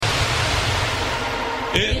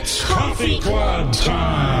It's Coffee Club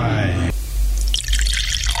time.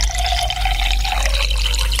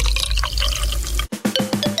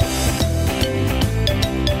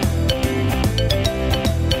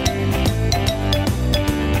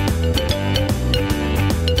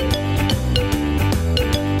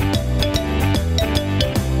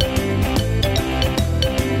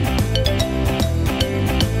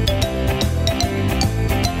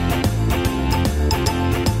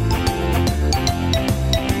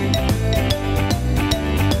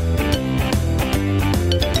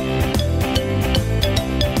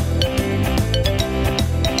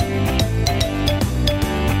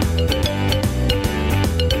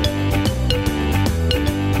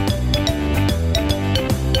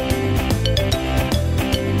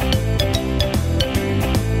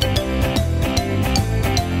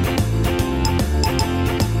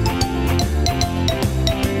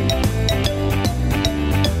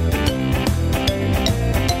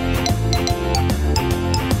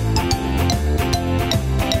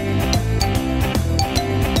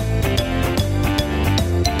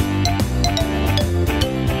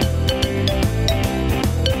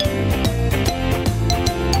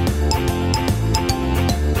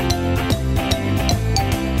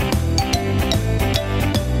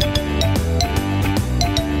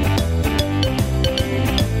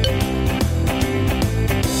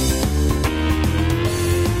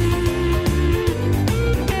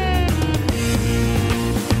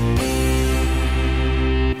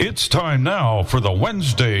 It's time now for the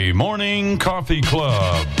Wednesday Morning Coffee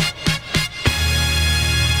Club.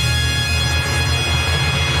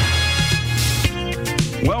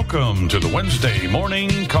 Welcome to the Wednesday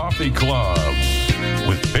Morning Coffee Club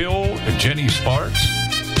with Bill and Jenny Sparks,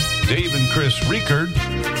 Dave and Chris Riekert,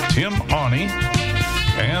 Tim Awney,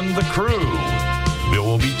 and the crew. Bill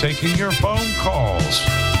will be taking your phone calls,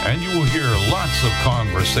 and you will hear lots of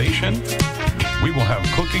conversation. We will have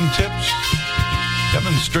cooking tips,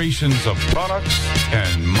 demonstrations of products,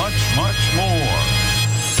 and much, much more.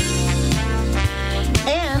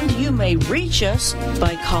 And you may reach us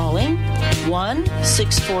by calling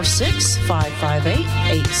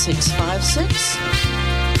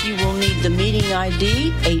 1-646-558-8656. You will need the meeting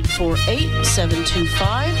ID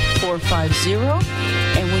 848-725-450.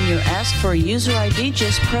 And when you're asked for a user ID,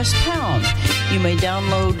 just press pound. You may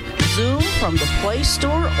download Zoom from the Play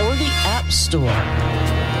Store or the App Store.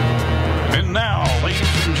 And now, ladies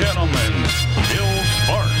and gentlemen, Bill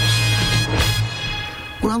Sparks.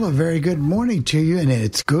 Well, a very good morning to you, and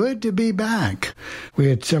it's good to be back. We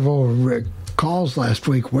had several calls last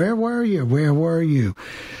week. Where were you? Where were you?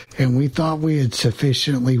 And we thought we had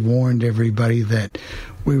sufficiently warned everybody that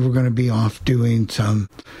we were going to be off doing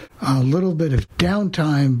a little bit of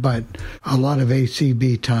downtime, but a lot of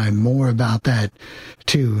ACB time. More about that,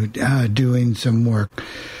 too, doing some work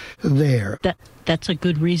there. That's a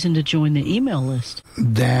good reason to join the email list.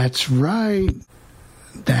 That's right.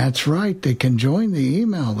 That's right. They can join the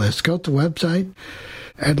email list. Go to the website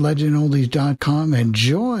at legendoldies.com and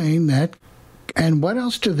join that. And what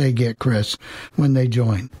else do they get, Chris, when they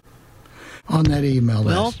join on that email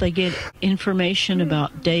list? Well, they get information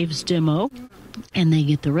about Dave's demo, and they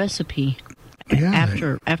get the recipe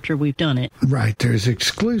after we've done it. Right. There's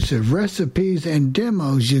exclusive recipes and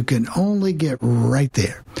demos you can only get right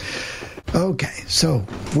there. Okay, so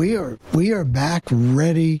we are back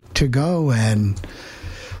ready to go, and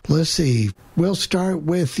let's see. We'll start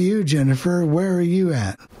with you, Jennifer. Where are you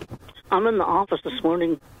at? I'm in the office this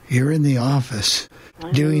morning. You're in the office,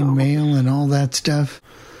 doing mail and all that stuff?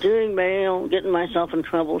 Doing mail, getting myself in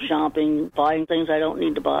trouble shopping, buying things I don't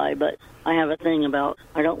need to buy, but I have a thing about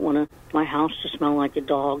I don't want my house to smell like a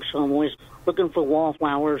dog, so I'm always looking for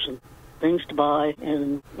wallflowers and things to buy,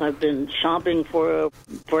 and I've been shopping for a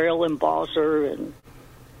braille embosser, and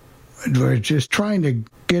we're just trying to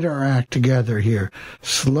get our act together here,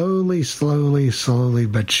 slowly,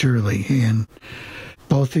 but surely. And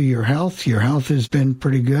both of your health has been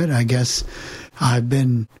pretty good. I guess I've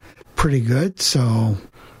been pretty good, so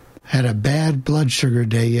had a bad blood sugar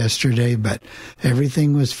day yesterday, but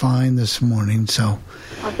everything was fine this morning. So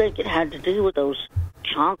I think it had to do with those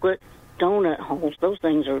chocolate donut holes. Those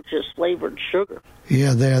things are just flavored sugar.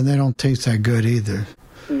 Yeah, they don't taste that good either.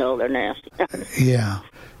 No, they're nasty. Yeah,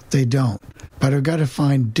 they don't. But I've got to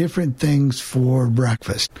find different things for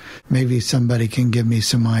breakfast. Maybe somebody can give me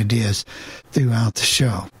some ideas throughout the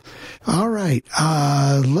show. All right,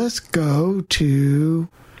 let's go to,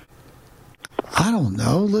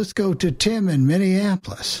 let's go to Tim in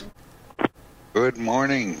Minneapolis. Good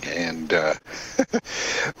morning. And,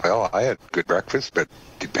 well, I had good breakfast, but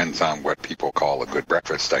depends on what people call a good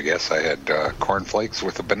breakfast. I guess I had cornflakes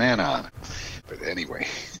with a banana on it. But anyway.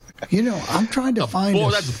 You know, I'm trying to find...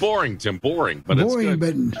 That's boring, Tim. Boring, but boring, it's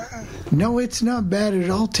good. But no, it's not bad at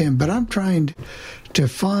all, Tim. But I'm trying to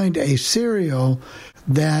find a cereal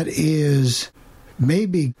that is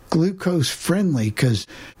maybe glucose-friendly, because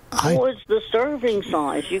Well, it's the serving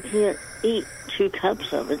size. You can't eat 2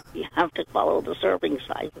 cups of it. You have to follow the serving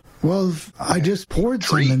size. Well, I just poured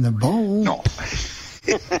some in the bowl. No.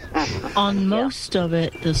 On most of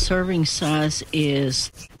it, the serving size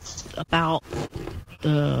is about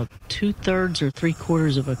 2/3 or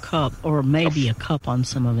 3/4 of a cup, or maybe a cup on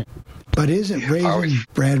some of it. But isn't raisin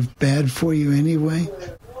bread bad for you anyway?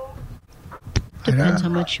 Depends how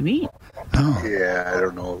much you eat. Oh. Yeah, I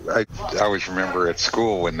don't know. I always remember at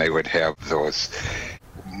school when they would have those.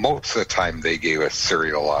 Most of the time they gave us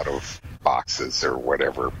cereal out of boxes or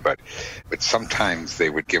whatever, but sometimes they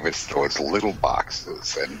would give us those little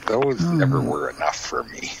boxes, and those never were enough for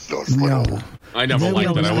me. Those little. I never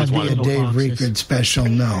liked that. I always wanted a Dave Rickard special.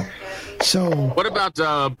 No. So what about?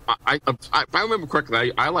 I remember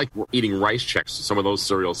correctly. I like eating Rice Chex, some of those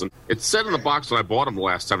cereals, and it said in the box when I bought them the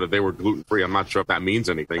last time that they were gluten free. I'm not sure if that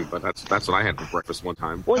means anything, but that's what I had for breakfast one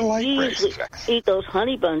time. Well, you usually eat those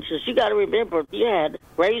honey bunches. You got to remember, you had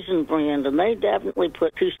Raisin Bran, and they definitely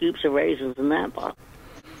put 2 scoops of raisins in that box.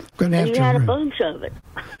 And you had a bunch of it.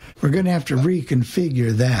 We're going to have to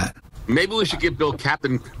reconfigure that. Maybe we should give Bill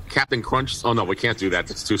Captain Crunch. Oh no, we can't do that.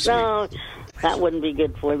 That's too sweet. No, that wouldn't be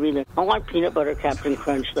good for him either. I like peanut butter Captain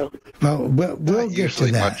Crunch though. Well, we'll get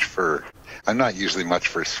to that. I'm not usually much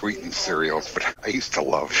for sweetened cereals, but I used to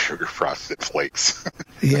love sugar frosted flakes.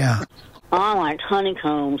 Yeah. I liked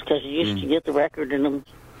honeycombs because you used to get the record in them.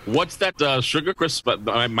 What's that Sugar Crisp?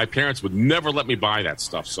 My parents would never let me buy that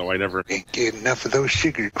stuff, so I never... Ain't get enough of those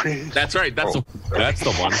Sugar Crisps. That's right. That's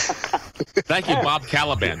the one. Thank you, Bob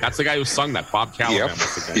Caliban. That's the guy who sung that. Bob Caliban.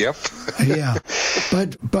 Yep. Yeah.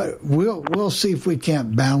 But we'll see if we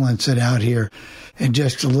can't balance it out here in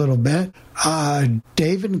just a little bit.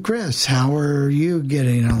 Dave and Chris, how are you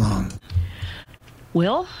getting along?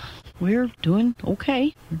 Well, we're doing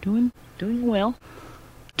okay. We're doing well.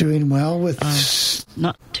 Doing well with...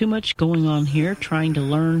 not too much going on here, trying to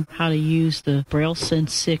learn how to use the Braille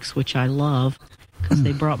Sense 6, which I love, because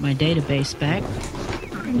they brought my database back.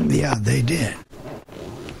 Yeah, they did.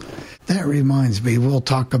 That reminds me, we'll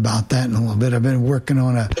talk about that in a little bit. I've been working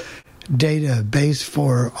on a database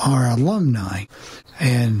for our alumni,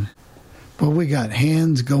 and... Well, we got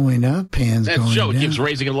hands going up, hands going down. Joe keeps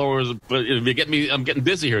raising and lowers, but I'm getting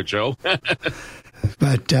busy here, Joe.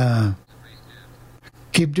 But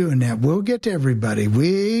keep doing that. We'll get to everybody.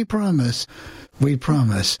 We promise. We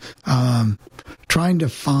promise. Trying to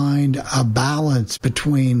find a balance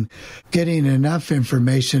between getting enough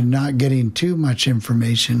information, not getting too much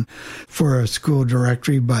information for a school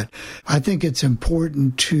directory. But I think it's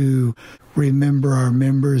important to remember our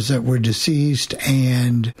members that were deceased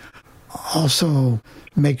and also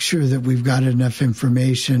make sure that we've got enough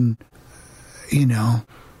information, and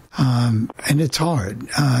it's hard.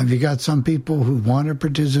 You got some people who want to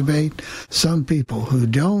participate, some people who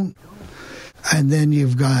don't, and then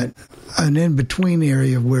you've got an in-between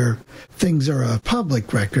area where things are a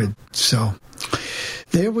public record. So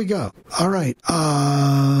there we go. All right.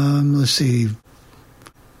 Let's see.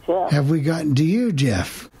 Have we gotten to you,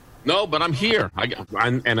 Jeff? No, but I'm here. I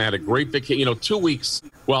had a great vacation. 2 weeks.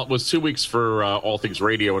 Well, it was 2 weeks for All Things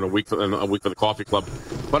Radio and a week for the Coffee Club.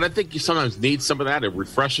 But I think you sometimes need some of that. It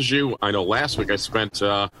refreshes you. I know last week I spent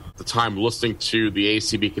the time listening to the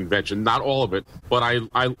ACB convention. Not all of it, but I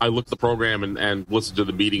looked at the program and listened to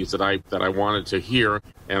the meetings that I wanted to hear,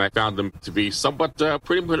 and I found them to be somewhat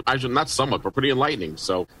pretty enlightening.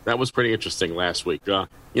 So that was pretty interesting last week.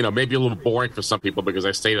 Maybe a little boring for some people because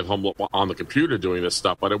I stayed at home on the computer doing this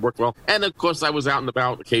stuff, but it worked well. And, of course, I was out and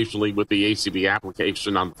about occasionally with the ACB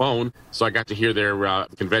application on the phone, so I got to hear their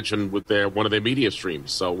convention with one of their media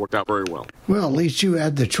streams, so it worked out very well. Well, at least you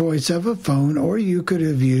had the choice of a phone, or you could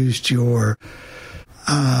have used your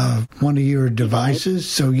one of your devices,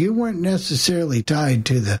 so you weren't necessarily tied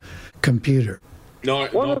to the computer. No,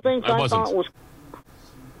 one of the things I thought was...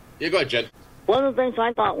 Yeah, go ahead, Jed. One of the things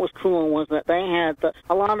I thought was cool was that they had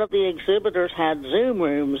a lot of the exhibitors had Zoom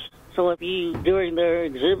rooms. So if you, during their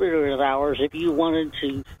exhibitors' hours, if you wanted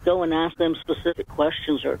to go and ask them specific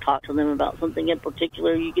questions or talk to them about something in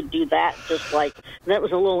particular, you could do that. That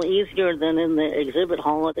was a little easier than in the exhibit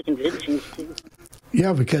hall at the conventions too.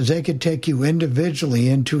 Yeah, because they could take you individually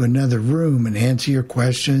into another room and answer your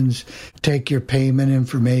questions, take your payment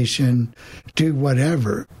information, do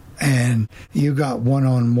whatever. and you got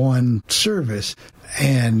one-on-one service,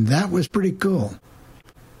 and that was pretty cool.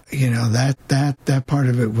 That part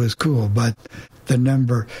of it was cool, but the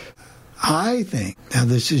number, I think, now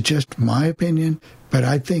this is just my opinion, but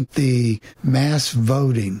I think the mass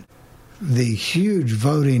voting, the huge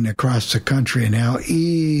voting across the country and how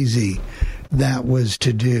easy that was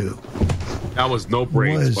to do. That was no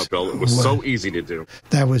brains, but Bill, it was so easy to do.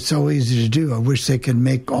 That was so easy to do. I wish they could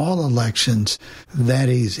make all elections that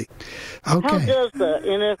easy. Okay. How does the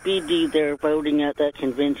NFBD their voting at the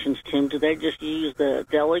conventions, Tim? Do they just use the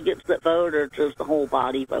delegates that vote, or does the whole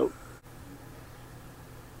body vote?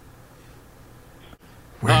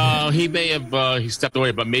 He may have he stepped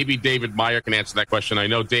away, but maybe David Meyer can answer that question. I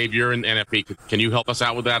know, Dave, you're in NFB. Can you help us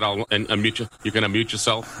out with that? I'll unmute you. You can unmute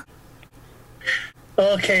yourself.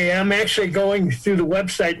 Okay, I'm actually going through the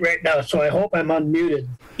website right now, so I hope I'm unmuted.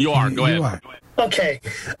 You are. Go ahead. You are. Okay.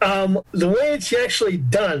 The way it's actually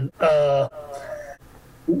done,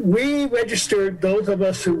 we registered, those of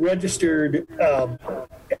us who registered,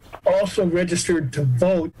 also registered to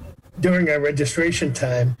vote during our registration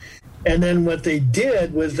time. And then what they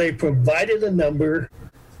did was they provided a number.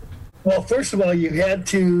 Well, first of all, you had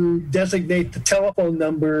to designate the telephone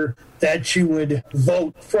number that you would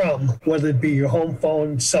vote from, whether it be your home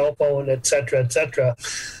phone, cell phone, et cetera, et cetera.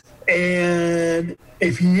 And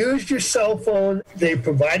if you used your cell phone, they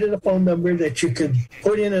provided a phone number that you could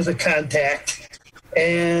put in as a contact.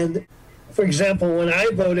 And, for example, when I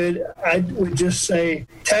voted, I would just say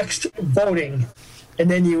text voting. And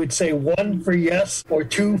then you would say 1 for yes or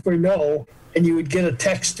 2 for no, and you would get a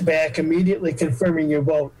text back immediately confirming your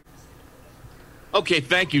vote. Okay,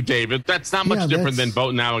 thank you, David. That's not much different than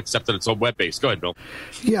vote now, except that it's all web-based. Go ahead, Bill.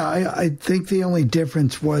 Yeah, I think the only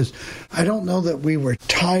difference was, I don't know that we were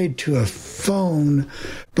tied to a phone,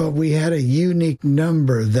 but we had a unique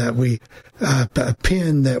number that a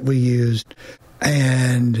PIN that we used,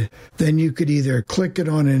 and then you could either click it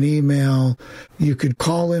on an email, you could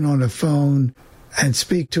call in on a phone and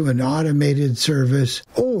speak to an automated service,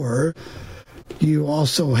 or you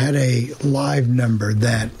also had a live number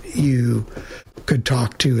that you could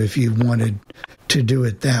talk to if you wanted to do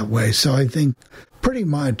it that way. So I think pretty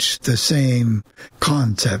much the same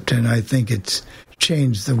concept, and I think it's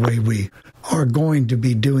changed the way we are going to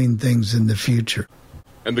be doing things in the future.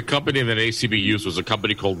 And the company that ACB used was a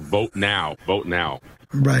company called Vote Now. Vote Now.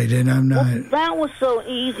 Right, and I'm not... Well, that was so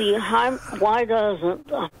easy. Why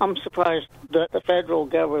doesn't... I'm surprised that the federal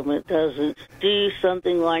government doesn't do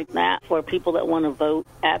something like that for people that want to vote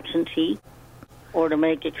absentee, or to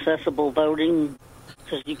make accessible voting,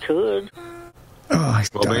 because you could. Oh,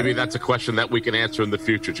 well, maybe that's a question that we can answer in the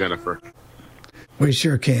future, Jennifer. We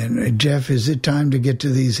sure can. Jeff, is it time to get to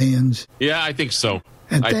these hands? Yeah, I think so.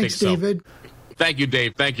 And thanks, David. Thank you,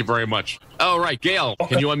 Dave. Thank you very much. All right, Gail,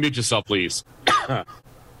 can you unmute yourself, please?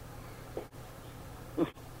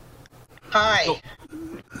 Hi.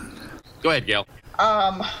 Go ahead, Gail.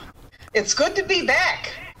 It's good to be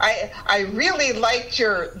back. I really liked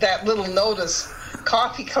that little notice.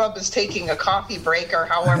 Coffee Club is taking a coffee break, or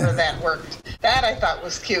however that worked. That I thought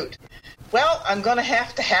was cute. Well, I'm going to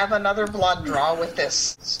have another blood draw with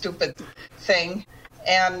this stupid thing.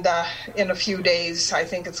 And in a few days, I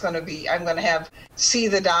think I'm going to see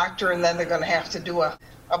the doctor, and then they're going to have to do a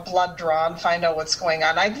blood draw and find out what's going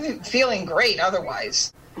on. I'm feeling great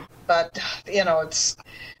otherwise. But,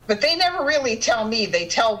 but they never really tell me. They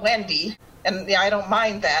tell Wendy, and I don't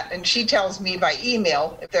mind that. And she tells me by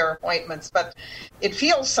email if there are appointments. But it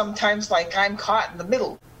feels sometimes like I'm caught in the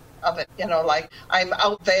middle of it, like I'm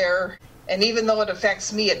out there. And even though it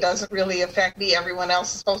affects me, it doesn't really affect me. Everyone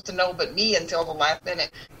else is supposed to know but me until the last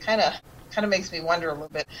minute. Kind of makes me wonder a little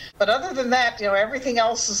bit. But other than that, everything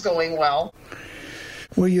else is going well.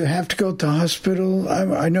 Will you have to go to hospital?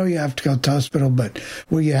 I know you have to go to hospital, but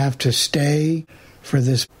will you have to stay for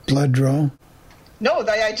this blood draw? No,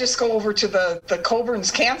 I just go over to the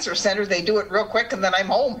Coburn's Cancer Center. They do it real quick, and then I'm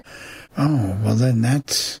home. Oh, well, then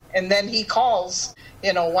that's... And then he calls,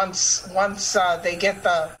 once they get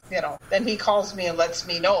then he calls me and lets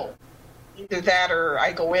me know. Either that or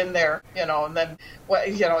I go in there, and then,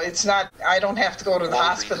 it's not, I don't have to go to the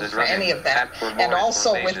hospital for any of that. And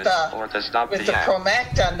also with the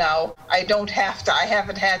Promacta now, I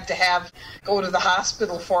haven't had to go to the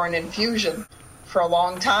hospital for an infusion for a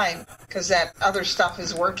long time, because that other stuff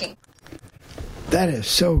is working. That is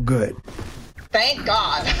so good. Thank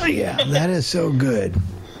God. Yeah, that is so good.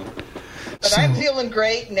 But I'm feeling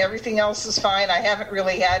great, and everything else is fine. I haven't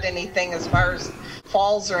really had anything as far as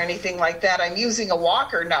falls or anything like that. I'm using a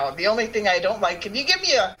walker now. The only thing I don't like, can you give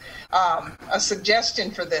me a suggestion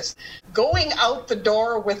for this? Going out the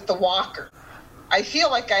door with the walker. I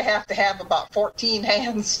feel like I have to have about 14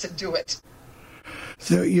 hands to do it.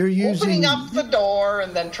 So you're using opening up the door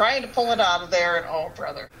and then trying to pull it out of there, and oh,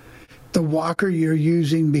 brother. The walker you're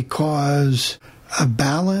using because of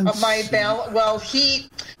balance? Of my balance. Well,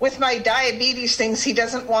 with my diabetes things, he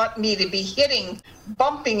doesn't want me to be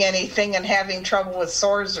bumping anything and having trouble with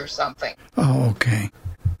sores or something. Oh, okay.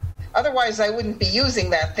 Otherwise, I wouldn't be using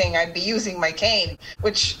that thing. I'd be using my cane,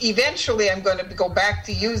 which eventually I'm going to go back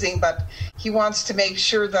to using, but he wants to make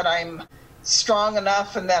sure that I'm strong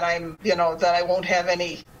enough and that that I won't have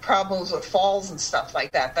any problems with falls and stuff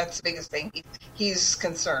like that. That's the biggest thing he's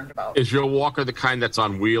concerned about. Is your walker the kind that's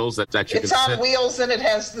on wheels that you can sit? It's on wheels and it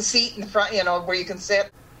has the seat in front, where you can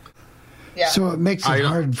sit. Yeah. So it makes it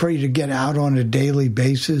hard for you to get out on a daily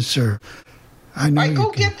basis, or I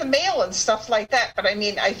go get the mail and stuff like that, but I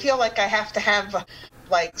mean, I feel like I have to have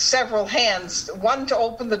like several hands, one to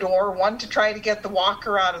open the door, one to try to get the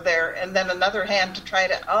walker out of there, and then another hand to try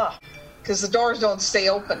to because the doors don't stay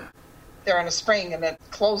open. They're on a spring and it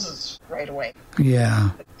closes right away.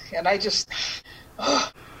 Yeah. And I just,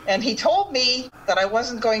 and he told me that I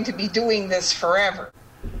wasn't going to be doing this forever.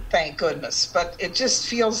 Thank goodness. But it just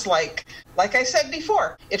feels like I said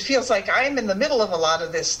before, it feels like I'm in the middle of a lot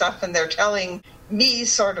of this stuff and they're telling me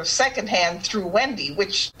sort of secondhand through Wendy,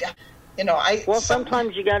 which,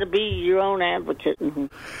 sometimes you got to be your own advocate.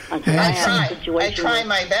 I try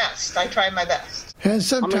my best. And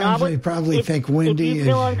sometimes they probably think Wendy if you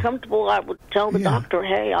feel uncomfortable, I would tell the doctor,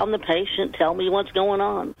 hey, I'm the patient. Tell me what's going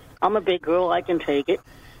on. I'm a big girl. I can take it.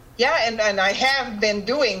 Yeah, and I have been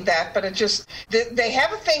doing that, but it just, they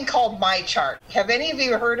have a thing called MyChart. Have any of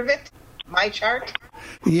you heard of it? MyChart?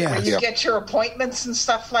 Yeah. Where you get your appointments and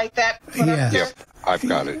stuff like that put up there? I've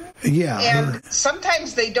got it. Yeah. And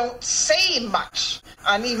sometimes they don't say much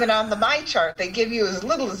even on the MyChart. They give you as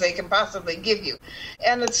little as they can possibly give you.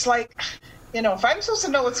 And it's like, if I'm supposed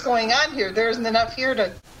to know what's going on here, there isn't enough here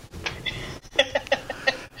to...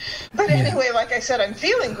 But anyway, like I said, I'm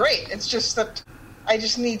feeling great. It's just that I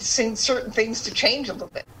just need certain things to change a little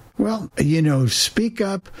bit. Well, speak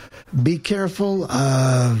up, be careful.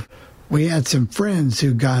 We had some friends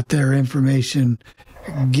who got their information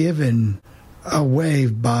given away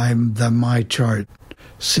by the MyChart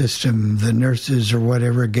system. The nurses or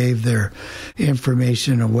whatever gave their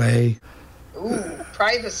information away. Ooh,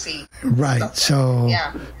 privacy. Right. So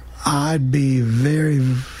I'd be very,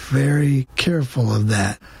 very careful of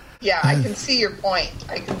that. Yeah, I can see your point.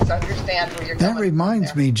 I can understand where you're going. That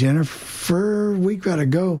reminds me, Jennifer, we got to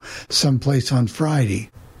go someplace on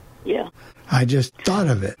Friday. Yeah. I just thought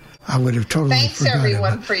of it. I would have totally Thanks, forgot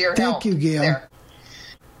everyone, about it. for your help. Thank you, Gail. There.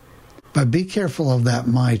 But be careful of that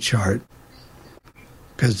MyChart.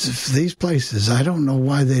 Because these places, I don't know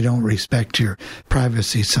why they don't respect your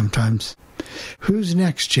privacy sometimes. Who's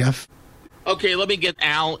next, Jeff? Okay, let me get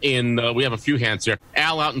Al in. We have a few hands here.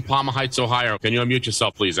 Al out in Palmer Heights, Ohio. Can you unmute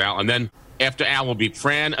yourself, please, Al? And then after Al will be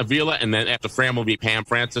Fran Avila, and then after Fran will be Pam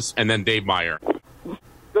Francis, and then Dave Meyer.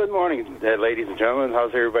 Good morning, ladies and gentlemen.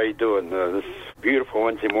 How's everybody doing? This beautiful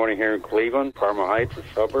Wednesday morning here in Cleveland, Palmer Heights, a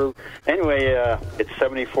suburb. Anyway, it's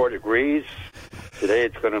 74 degrees. Today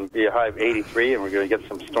it's going to be a high of 83, and we're going to get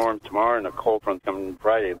some storms tomorrow and a cold front coming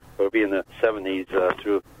Friday. It'll be in the 70s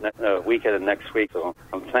through weekend and next week, so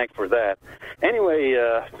I'm thankful for that. Anyway,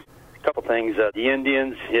 a couple things. The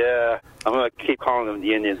Indians, I'm going to keep calling them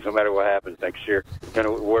the Indians no matter what happens next year. I'm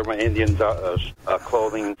going to wear my Indians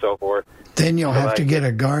clothing and so forth. Then you'll have to get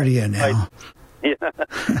a guardian now. And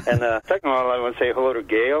second of all, I want to say hello to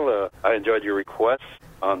Gail. I enjoyed your requests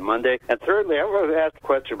on Monday. And thirdly, I want to ask a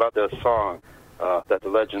question about the song that the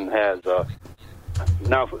legend has.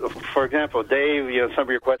 Now, for example, Dave,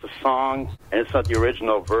 somebody requests a song, and it's not the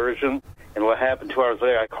original version. And what happened 2 hours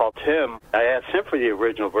later, I called Tim. I asked him for the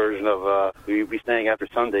original version of Will You Be Staying After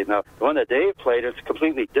Sunday. Now, the one that Dave played is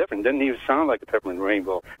completely different. Didn't even sound like a Peppermint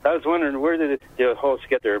Rainbow. I was wondering, where did the hosts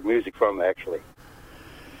get their music from, actually?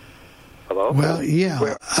 Hello? Well, yeah.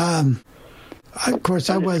 Of course,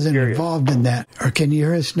 I wasn't involved in that. Or can you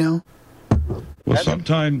hear us now? Well,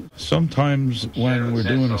 sometimes when we're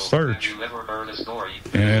doing a search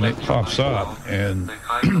and it pops up, and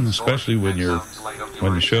especially when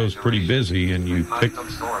the show's pretty busy and you pick,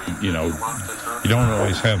 you don't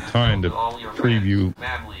always have time to preview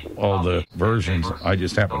all the versions. I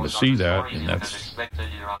just happen to see that, and that's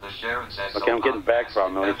okay. I'm getting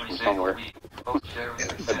background noise from somewhere.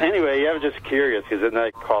 But anyway, I was just curious because then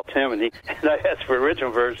I called Tim and I asked for the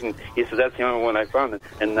original version. He said that's the only one I found,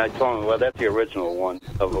 and I told him, well, that's the original one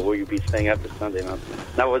of Will You Be Staying After Sunday.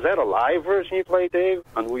 Now, was that a live version you played, Dave,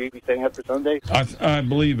 on Will You Be Staying After Sunday? I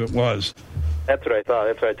believe it was. That's what I thought.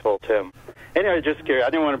 That's what I told Tim. Anyway, just curious. I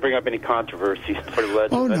didn't want to bring up any controversies for the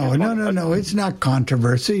legend. Oh, no. It's not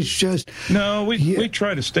controversy. It's just... No, we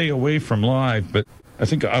try to stay away from live, but I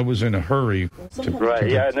think I was in a hurry. Right,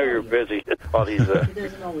 yeah, I know you're busy. All these... He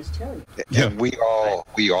doesn't always tell you. And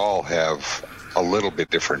we all have a little bit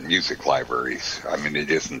different music libraries. I mean,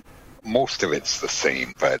 it isn't... Most of it's the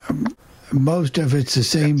same, but... Most of it's the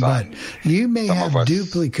same, but you may have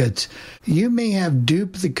duplicates. You may have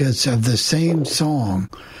duplicates of the same song,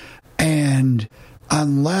 and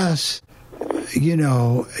unless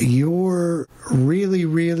you're really,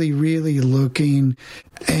 really, really looking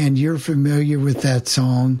and you're familiar with that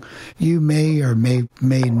song, you may or may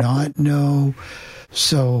not know.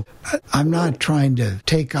 So I'm not trying to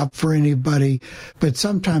take up for anybody, but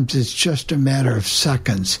sometimes it's just a matter of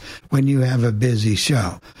seconds when you have a busy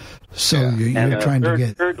show. So you're trying to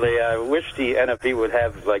get... Thirdly, I wish the NFB would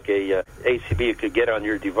have like a ACB you could get on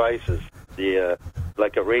your devices,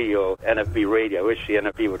 like a radio, NFB radio. I wish the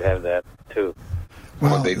NFB would have that, too.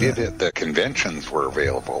 Well, they did it. The conventions were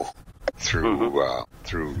available through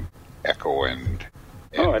Echo and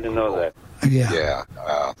I didn't know that. Yeah.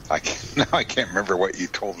 I can't remember what you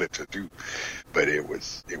told it to do, but it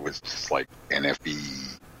was just like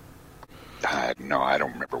NFB. No, I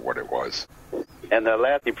don't remember what it was. And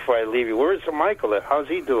lastly, before I leave you, where's Michael? How's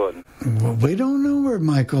he doing? Well, we don't know where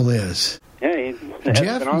Michael is. Yeah,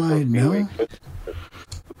 Jeff might know.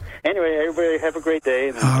 Anyway, everybody have a great day.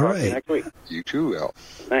 And all right. See you next week. You too, Al.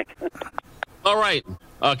 Thanks. All right.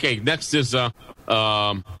 Okay, next is, let's see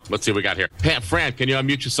what we got here. Fran, can you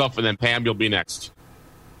unmute yourself? And then Pam, you'll be next.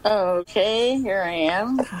 Okay, here I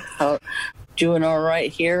am. Doing all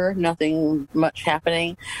right here. Nothing much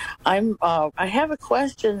happening. I have a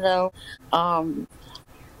question though.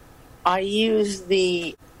 I use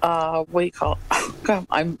the what do you call it? God,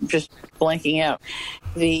 I'm just blanking out.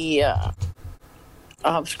 The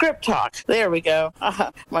Script Talk. There we go.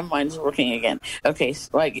 My mind's working again. Okay,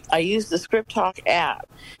 so I use the Script Talk app.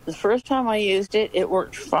 The first time I used it, it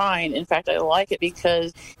worked fine. In fact, I like it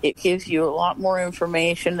because it gives you a lot more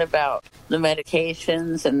information about the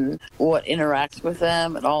medications and what interacts with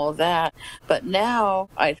them and all of that. But now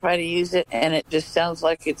I try to use it, and it just sounds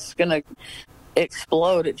like it's going to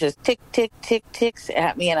explode. It just tick, tick, tick, ticks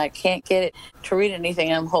at me, and I can't get it to read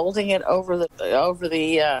anything. I'm holding it over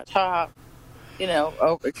the top.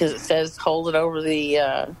 Because it says hold it over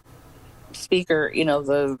the speaker,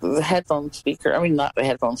 the headphone speaker. I mean, not the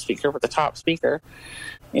headphone speaker, but the top speaker.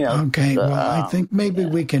 Okay, I think maybe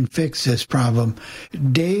we can fix this problem.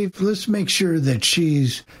 Dave, let's make sure that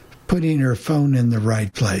she's putting her phone in the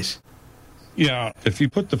right place. Yeah, if you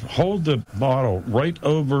hold the bottle right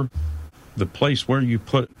over the place where you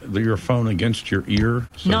put your phone against your ear.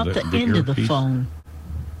 So not the end of the phone.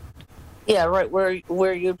 Yeah, right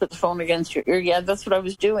where you put the phone against your ear. Yeah, that's what I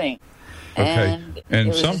was doing. Okay.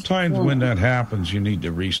 And sometimes when that happens, you need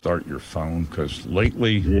to restart your phone because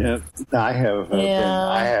lately... Yeah, I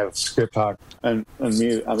have Script Talk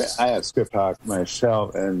unmuted. I mean, I have Script Talk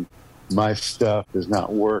myself, and my stuff does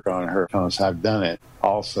not work on her phone, so I've done it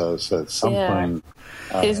also. So at some point...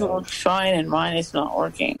 His works fine, and mine is not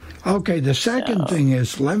working. Okay, the second thing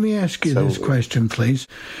is, let me ask you this question, please.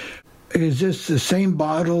 Is this the same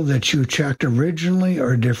bottle that you checked originally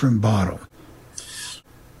or a different bottle?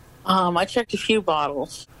 I checked a few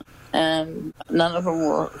bottles, and none of them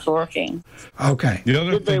were working. Okay. The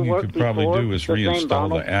other thing you could probably do is reinstall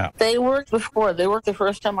the app. They worked before. They worked the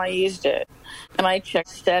first time I used it. And I checked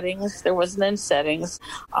settings. There wasn't in settings.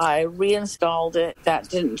 I reinstalled it. That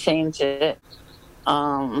didn't change it.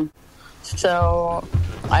 So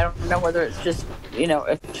I don't know whether it's just,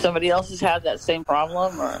 if somebody else has had that same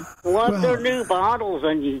problem or... Well, they're new bottles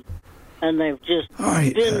and they've just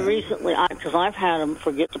been recently, because I've had them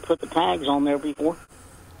forget to put the tags on there before.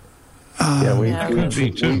 We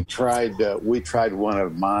tried one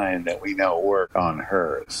of mine that we know work on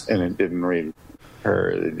hers, and it didn't read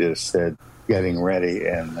her. It just said getting ready,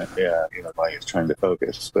 and like it's trying to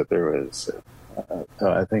focus, but there was... so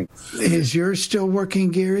I think... Is yours still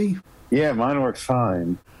working, Gary? Yeah, mine works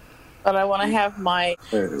fine. But I want to have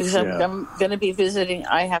because I'm going to be visiting,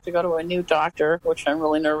 I have to go to a new doctor, which I'm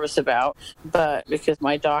really nervous about, but because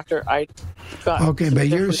my doctor, I got but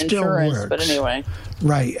yours still works. But anyway.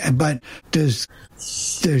 Right, but does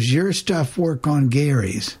your stuff work on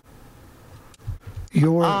Gary's?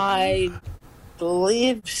 I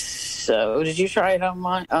believe so. Did you try it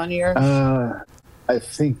on yours? I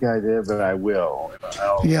think I did, but I will.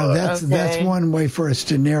 That's one way for us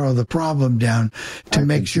to narrow the problem down to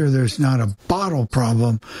make sure there's not a bottle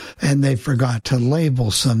problem and they forgot to label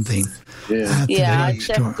something. I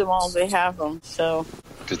checked them all. They have them. So.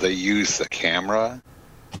 Did they use the camera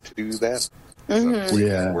to do that? Mm-hmm.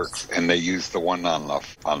 Yeah. Works, and they use the one on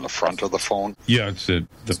the front of the phone. Yeah, it's the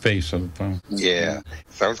face of the phone. Yeah.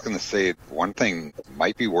 So I was going to say one thing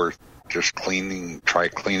might be worth just try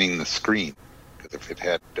cleaning the screen, because if it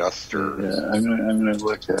had dust or I'm gonna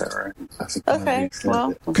look at it. Right? I think Okay,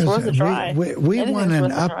 well, it's worth a try. We want Anything's an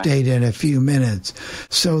worth a try. update in a few minutes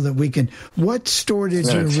so that we can. What store did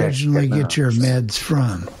you originally get your meds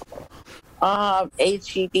from?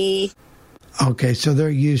 HEB. Okay, so they're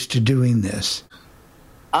used to doing this.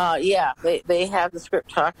 Yeah, they have the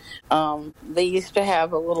Script Talk. They used to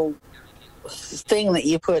have a little thing that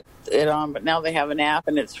you put it on, but now they have an app,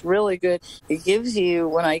 and it's really good. It gives you,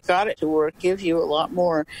 when I got it to work, gives you a lot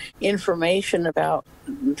more information about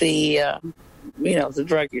the the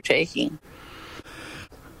drug you're taking.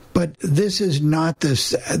 But this is not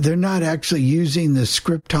this. They're not actually using the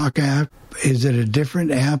Script Talk app. Is it a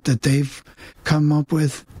different app that they've come up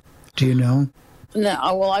with? Do you know?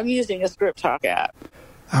 No, well, I'm using a Script Talk app.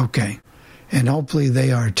 Okay, and hopefully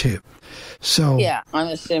they are too. So Yeah, I'm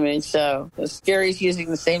assuming so. Gary's using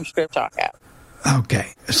the same Script Talk app.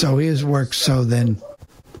 okay, so his works. So then,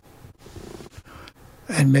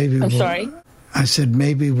 and maybe I'm sorry? I said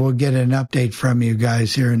maybe we'll get an update from you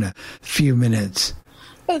guys here in a few minutes.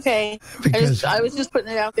 Okay. Because- I was just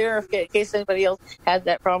putting it out there in case anybody else had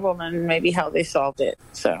that problem and maybe how they solved it.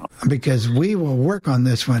 So Because we will work on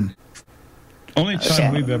this one. Only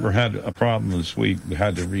time we've ever had a problem is we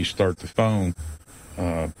had to restart the phone,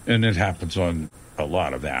 and it happens on a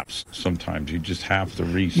lot of apps. Sometimes you just have to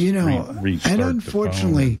restart And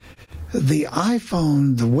unfortunately, the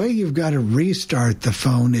iPhone, the way you've got to restart the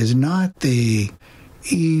phone is not the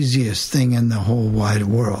easiest thing in the whole wide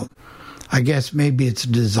world. I guess maybe it's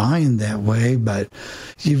designed that way, but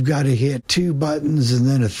you've got to hit 2 buttons and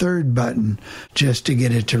then a third button just to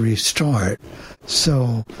get it to restart.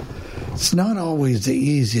 So it's not always the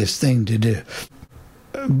easiest thing to do.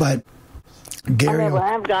 But Gary, I never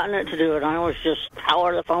have gotten it to do it. I always just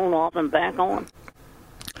power the phone off and back on.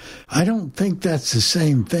 I don't think that's the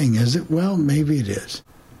same thing, is it? Well, maybe it is.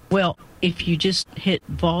 Well, if you just hit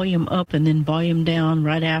volume up and then volume down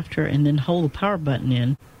right after and then hold the power button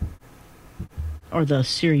in, or the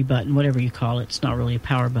Siri button, whatever you call it. It's not really a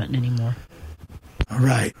power button anymore. All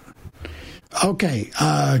right. Okay.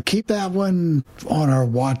 Keep that one on our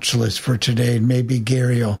watch list for today. Maybe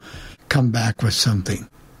Gary will come back with something.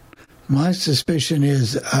 My suspicion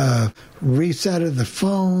is reset of the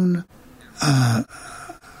phone,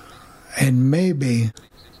 and maybe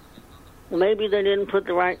Maybe they didn't put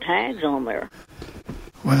the right tags on there.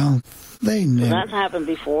 well, they never. That's happened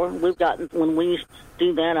before. When we used to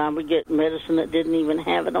do that, I would get medicine that didn't even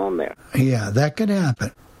have it on there. Yeah, that could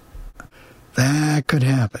happen. That could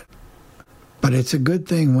happen. But it's a good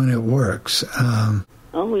thing when it works.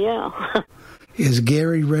 Oh, yeah. Is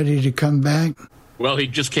Gary ready to come back? Well, he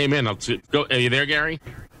just came in. Are you there, Gary?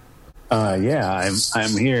 Yeah,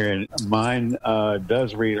 I'm here, and mine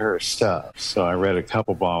does read her stuff. So I read a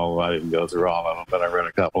couple bottles. I didn't go through all of them, but I read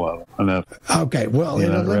a couple of them. Enough. Okay, well, it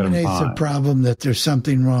I read 'em eliminates the fine. problem that there's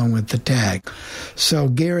something wrong with the tag. So,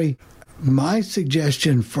 Gary, my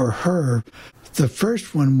suggestion for her, the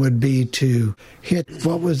first one would be to hit,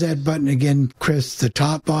 what was that button again, Chris? The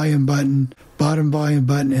top volume button, bottom volume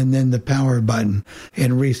button, and then the power button,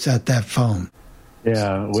 and reset that phone.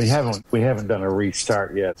 Yeah, we haven't done a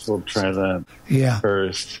restart yet, so we'll try that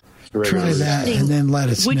first. Try that, and then let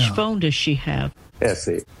us Which know. phone does she have?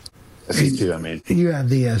 SE. SE2, I mean. You have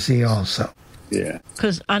the SE also. Yeah.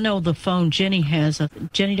 Because I know the phone Jenny has.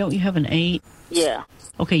 Jenny, don't you have an 8? Yeah.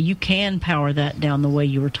 Okay, you can power that down the way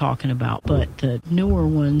you were talking about, but the newer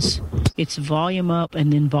ones, it's volume up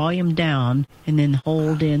and then volume down, and then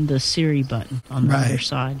hold in the Siri button on the other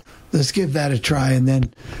side. Let's give that a try, and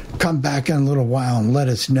then come back in a little while and let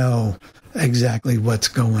us know exactly what's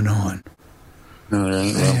going on. All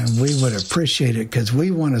right, And we would appreciate it, because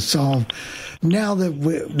we want to solve, now that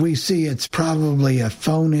we see it's probably a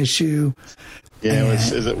phone issue. Yeah,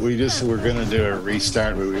 we're going to do a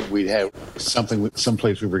restart. We have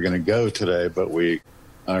someplace we were going to go today, but we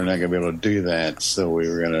are not going to be able to do that. So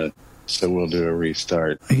we'll do a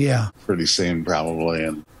restart. Yeah, pretty soon probably,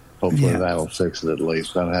 and hopefully that'll fix it at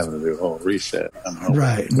least. Not having to do a whole reset. I'm hoping.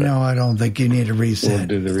 Right. No, I don't think you need a reset.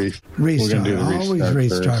 We'll do the restart. Restart. We're gonna do the Always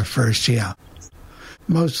restart first. Yeah.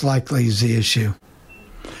 Most likely is the issue.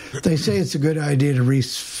 They say it's a good idea to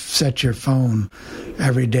reset your phone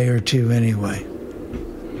every day or two anyway.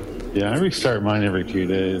 Yeah, I restart mine every 2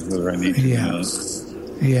 days, whether I need to. Yeah.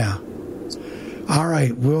 Yeah. All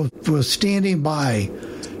right. We're standing by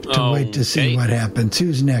to wait to see what happens.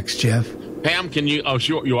 Who's next, Jeff? Pam, can you? Oh,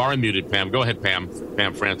 sure, you are unmuted, Pam. Go ahead, Pam.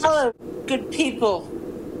 Pam Francis. Hello, good people.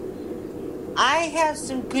 I have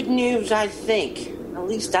some good news, I think. At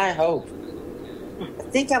least I hope. I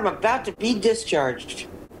think I'm about to be discharged.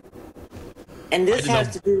 And this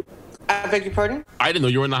has to do... I beg your pardon? I didn't know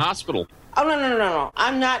you were in the hospital. Oh, no.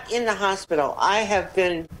 I'm not in the hospital. I've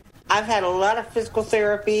had a lot of physical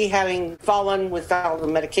therapy, having fallen with all the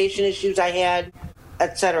medication issues I had,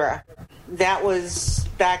 etc. That was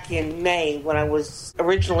back in May when I was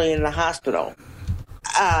originally in the hospital.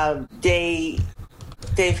 I've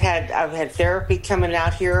had therapy coming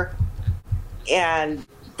out here, and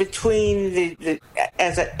between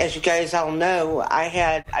as you guys all know,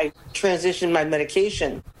 I transitioned my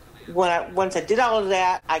medication. Once I did all of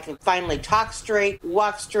that, I can finally talk straight,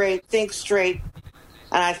 walk straight, think straight,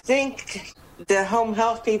 and I think the home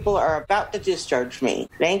health people are about to discharge me.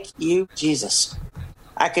 Thank you, Jesus.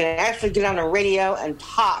 I can actually get on the radio and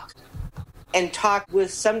talk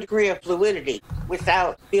with some degree of fluidity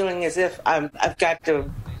without feeling as if I've got to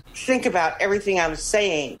think about everything I'm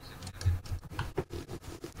saying.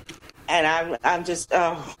 And I'm just,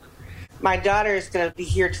 my daughter is going to be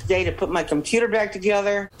here today to put my computer back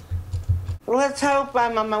together. Let's hope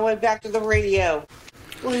I'm on my way back to the radio.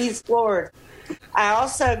 Please, Lord. I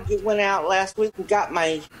also went out last week and got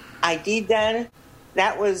my ID done.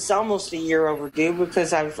 That was almost a year overdue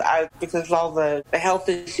because because of all the health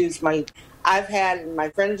issues I've had and my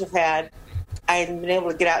friends have had. I hadn't been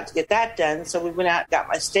able to get out to get that done, so we went out and got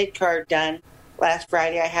my state card done last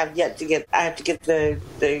Friday. I have to get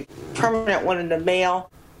the permanent one in the mail.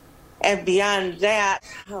 And beyond that,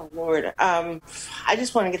 oh Lord, I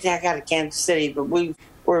just want to get the heck out of Kansas City. But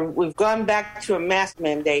we've gone back to a mask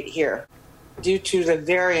mandate here due to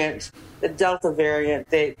the Delta variant.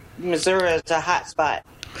 Missouri is a hot spot.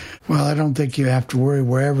 Well, I don't think you have to worry.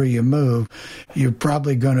 Wherever you move, you're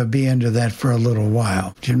probably going to be into that for a little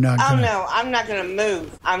while. You're not. No, I'm not going to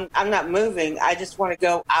move. I'm not moving. I just want to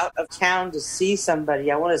go out of town to see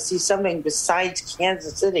somebody. I want to see something besides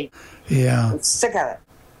Kansas City. Yeah, I'm sick of it.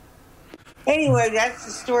 Anyway, that's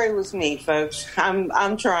the story with me, folks.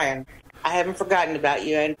 I'm trying. I haven't forgotten about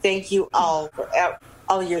you, and thank you all for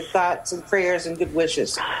all your thoughts and prayers and good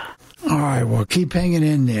wishes. All right, well, keep hanging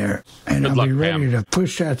in there, and I'll be ready to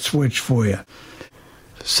push that switch for you.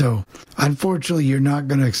 So, unfortunately, you're not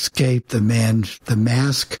going to escape the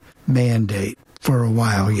mask mandate for a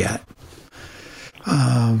while yet.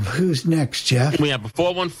 Who's next, Jeff? We have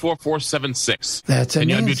 414-476. That's a Can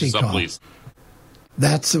Nancy you unmute yourself, call. Please?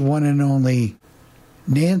 That's the one and only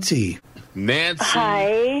Nancy. Nancy.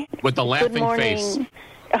 Hi. With the laughing face.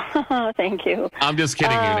 Thank you. I'm just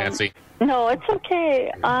kidding you, Nancy. No, it's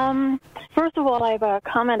okay. First of all, I have a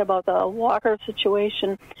comment about the walker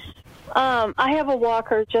situation. I have a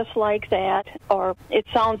walker just like that, or it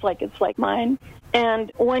sounds like it's like mine.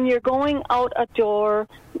 And when you're going out a door,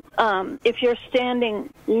 if you're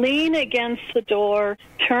standing, lean against the door,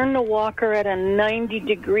 turn the walker at a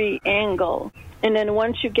 90-degree angle. And then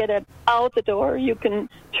once you get it out the door, you can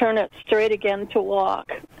turn it straight again to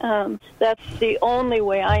walk. That's the only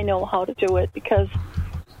way I know how to do it, because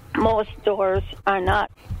most doors are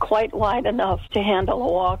not quite wide enough to handle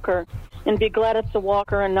a walker. And be glad it's a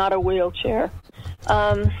walker and not a wheelchair.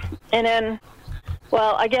 And then,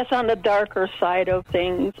 well, I guess on the darker side of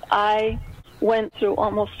things, I went through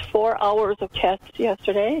almost 4 hours of tests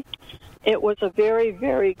yesterday. It was a very,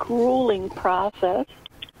 very grueling process,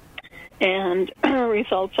 and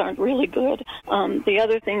results aren't really good. The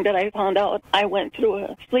other thing that I found out, I went through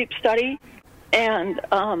a sleep study, and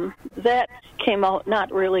that came out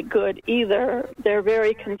not really good either. They're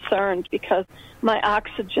very concerned because my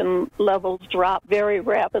oxygen levels dropped very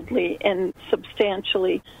rapidly and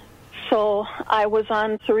substantially. So I was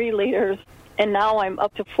on 3 liters, and now I'm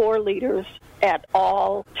up to 4 liters at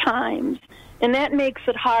all times. And that makes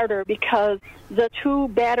it harder because the 2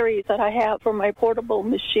 batteries that I have for my portable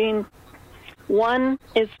machine, one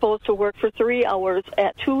is supposed to work for 3 hours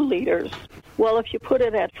at 2 liters. Well, if you put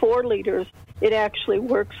it at 4 liters, it actually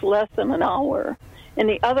works less than an hour. And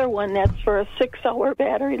the other one, that's for a 6-hour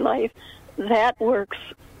battery life, that works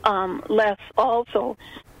less also.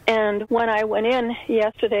 And when I went in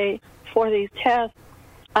yesterday for these tests,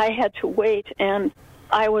 I had to wait, and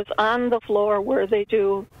I was on the floor where they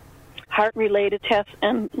do heart-related tests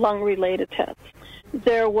and lung-related tests.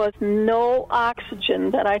 There was no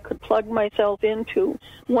oxygen that I could plug myself into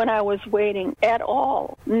when I was waiting at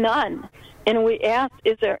all, none. And we asked,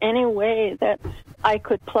 is there any way that I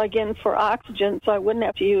could plug in for oxygen so I wouldn't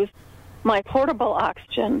have to use my portable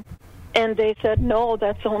oxygen? And they said, no,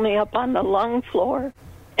 that's only up on the lung floor.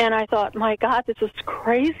 And I thought, my God, this is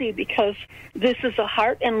crazy because this is a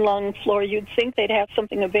heart and lung floor. You'd think they'd have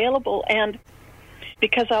something available. And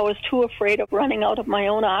because I was too afraid of running out of my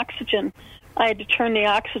own oxygen, I had to turn the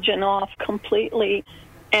oxygen off completely,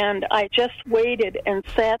 and I just waited and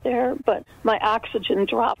sat there, but my oxygen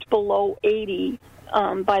dropped below 80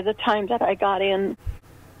 by the time that I got in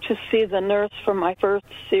to see the nurse for my first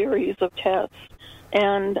series of tests.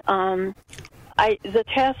 And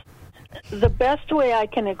the best way I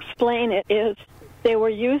can explain it is they were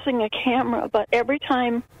using a camera, but every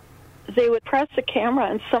time they would press the camera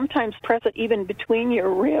and sometimes press it even between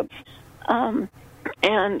your ribs.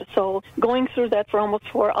 And so going through that for almost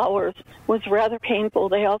 4 hours was rather painful.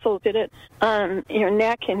 They also did it on your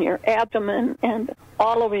neck and your abdomen and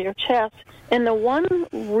all over your chest. And the one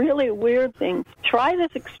really weird thing, try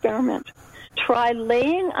this experiment. Try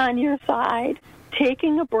laying on your side,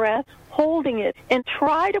 taking a breath, holding it, and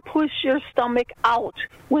try to push your stomach out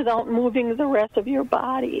without moving the rest of your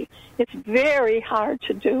body. It's very hard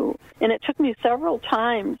to do, and it took me several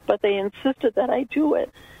times, but they insisted that I do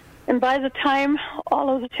it. And by the time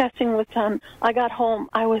all of the testing was done, I got home,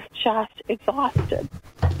 I was just exhausted.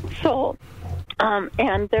 So,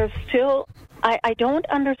 and there's still, I don't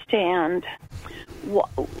understand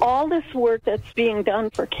all this work that's being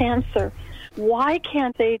done for cancer. Why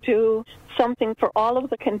can't they do something for all of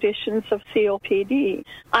the conditions of COPD?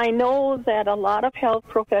 I know that a lot of health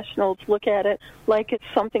professionals look at it like it's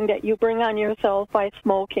something that you bring on yourself by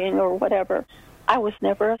smoking or whatever. I was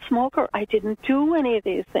never a smoker. I didn't do any of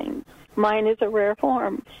these things. Mine is a rare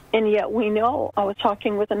form, and yet we know. I was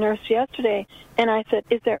talking with a nurse yesterday, and I said,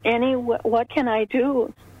 is there what can I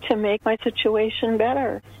do to make my situation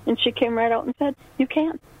better? And she came right out and said, you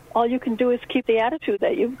can't. All you can do is keep the attitude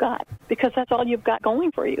that you've got, because that's all you've got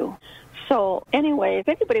going for you. So anyway, if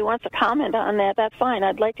anybody wants to comment on that, that's fine.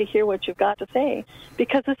 I'd like to hear what you've got to say,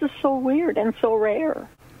 because this is so weird and so rare.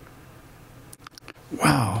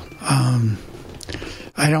 Wow.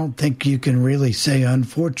 I don't think you can really say,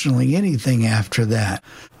 unfortunately, anything after that.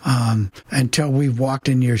 Until we've walked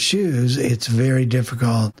in your shoes, it's very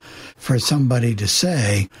difficult for somebody to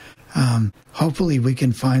say. Hopefully we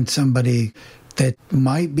can find somebody that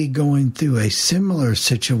might be going through a similar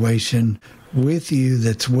situation with you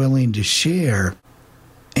that's willing to share,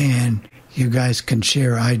 and you guys can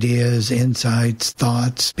share ideas, insights,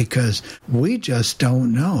 thoughts, because we just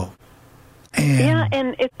don't know.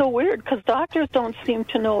 And it's so weird because doctors don't seem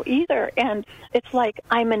to know either, and it's like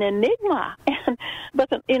I'm an enigma. But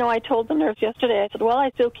I told the nurse yesterday, I said, well, I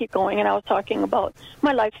still keep going, and I was talking about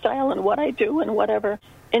my lifestyle and what I do and whatever.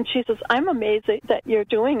 And she says, I'm amazed that you're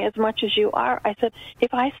doing as much as you are. I said,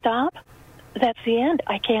 if I stop, that's the end.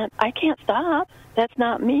 I can't stop. That's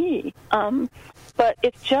not me. But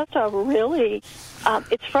it's just a really,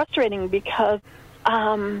 it's frustrating because,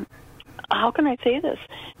 how can I say this?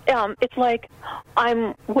 It's like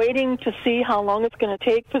I'm waiting to see how long it's going to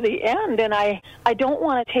take for the end, and I don't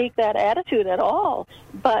want to take that attitude at all.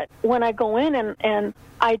 But when I go in and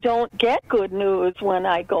I don't get good news when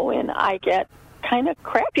I go in, I get kind of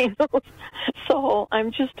crappy news. So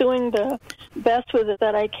I'm just doing the best with it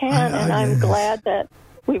that I can, and I'm glad that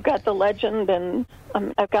we've got the legend, and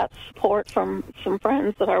I've got support from some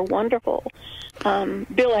friends that are wonderful.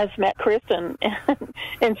 Bill has met Kristen,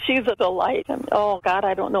 and she's a delight. And oh God,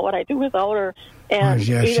 I don't know what I'd do without her. And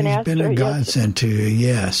yeah, even she's been a godsend to you.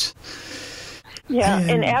 Yes. Yeah,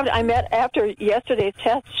 and after yesterday's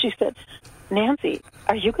test, she said, Nancy,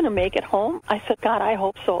 are you going to make it home? I said, God, I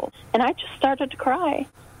hope so. And I just started to cry.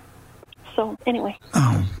 So anyway,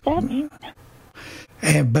 but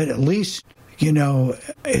at least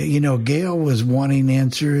Gail was wanting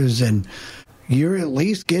answers, and you're at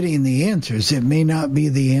least getting the answers. It may not be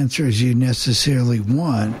the answers you necessarily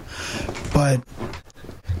want, but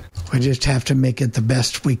we just have to make it the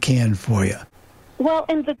best we can for you. Well,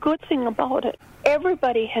 and the good thing about it,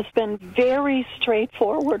 everybody has been very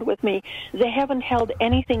straightforward with me. They haven't held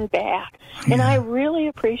anything back. Yeah. And I really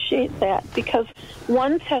appreciate that, because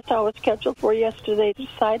one test I was scheduled for yesterday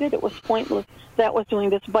decided it was pointless. That was doing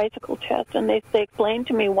this bicycle test, and they explained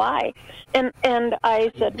to me why. And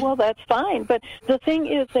I said, well, that's fine. But the thing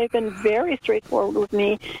is, they've been very straightforward with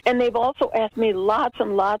me, and they've also asked me lots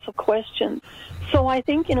and lots of questions. So I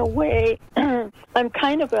think, in a way, I'm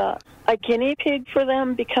kind of a guinea pig for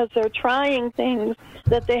them, because they're trying things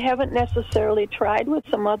that they haven't necessarily tried with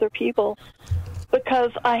some other people,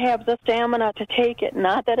 because I have the stamina to take it.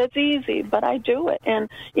 Not that it's easy, but I do it. And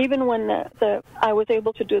even when I was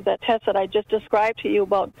able to do that test that I just described to you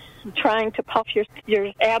about trying to puff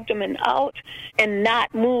your abdomen out and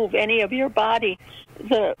not move any of your body,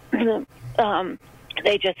 they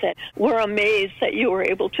just said, we're amazed that you were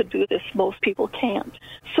able to do this. Most people can't.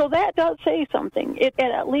 So that does say something. It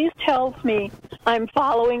at least tells me I'm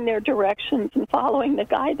following their directions and following the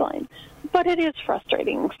guidelines. but it is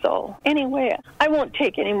frustrating. So anyway, I won't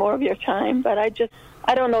take any more of your time, but I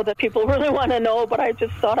don't know that people really want to know, but I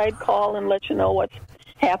just thought I'd call and let you know what's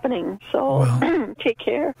happening. So take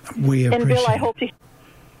care. We appreciate And Bill, I hope you...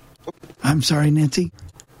 I'm sorry, Nancy.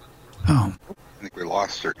 Oh. I think we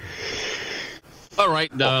lost her. All right.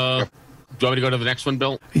 Do you want me to go to the next one,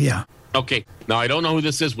 Bill? Yeah. Okay. Now, I don't know who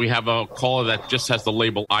this is. We have a caller that just has the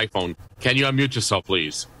label iPhone. Can you unmute yourself,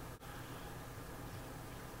 please?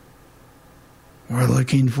 We're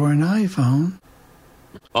looking for an iPhone.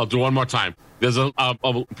 I'll do one more time. There's a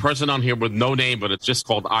person on here with no name, but it's just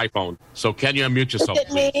called iPhone. So can you unmute yourself, Is it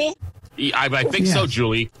please? me? I think so,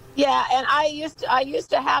 Julie. Yeah, and I used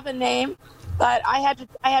to have a name, but I had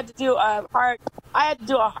to do a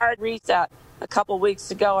hard reset a couple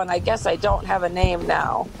weeks ago, and I guess I don't have a name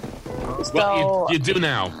now. So Well, you do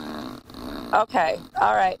now. Okay,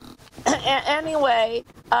 all right. Anyway,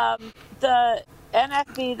 the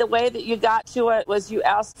NFB, the way that you got to it was you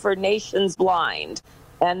asked for Nations Blind,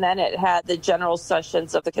 and then it had the general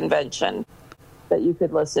sessions of the convention that you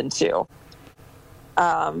could listen to.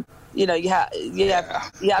 You have to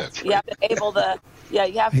enable the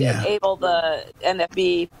enable the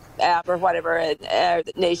NFB app or whatever,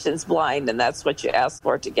 and Nations Blind, and that's what you asked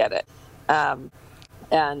for to get it.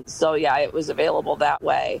 And so it was available that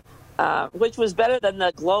way, which was better than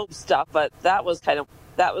the Globe stuff, but that was kind of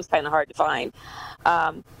hard to find.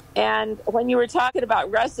 And when you were talking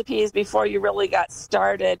about recipes before you really got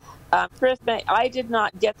started, Chris, I did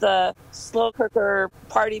not get the slow cooker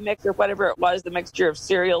party mix or whatever it was, the mixture of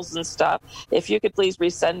cereals and stuff. If you could please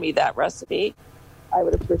resend me that recipe, I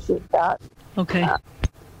would appreciate that. Okay.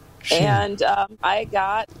 And I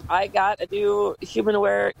got a new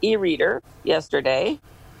Humanware e-reader yesterday,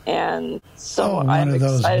 and so I'm one of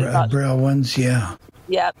those excited about Braille ones, yeah.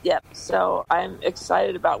 Yep. So I'm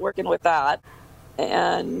excited about working with that.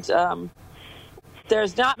 And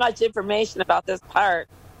there's not much information about this part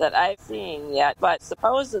that I've seen yet, but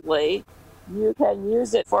supposedly you can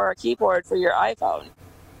use it for a keyboard for your iPhone.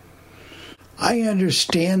 I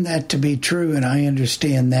understand that to be true, and I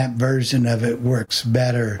understand that version of it works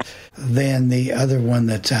better than the other one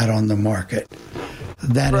that's out on the market.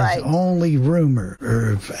 That is only rumor,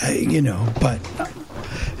 but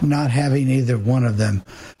not having either one of them,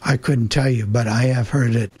 I couldn't tell you, but I have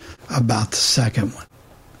heard it about the second one.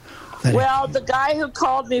 Well, the guy who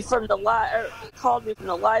called me from the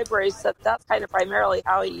library said that's kind of primarily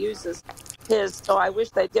how he uses his. So I wish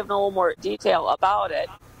they'd given a little more detail about it.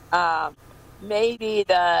 Maybe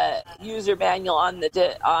the user manual on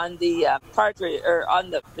the cartridge or on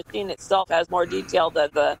the machine itself has more detail than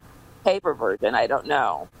the paper version. I don't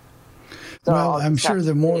know. So well, I'm sure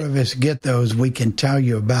the more of us get those, we can tell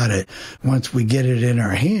you about it once we get it in our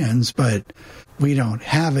hands, but we don't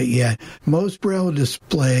have it yet. Most Braille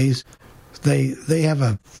displays, they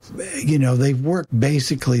have they work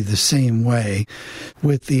basically the same way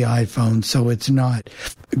with the iPhone, so it's not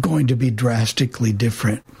going to be drastically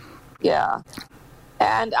different. Yeah.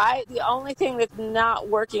 And the only thing that's not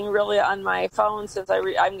working really on my phone, since I'm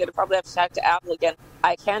going to probably have to talk to Apple again,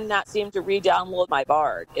 I cannot seem to re-download my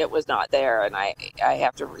Bard. It was not there, and I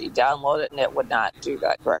have to re-download it, and it would not do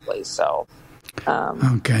that correctly. So,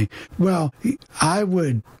 okay. Well, I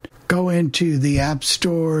would go into the App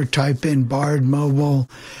Store, type in Bard Mobile,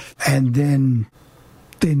 and then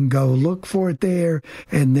go look for it there,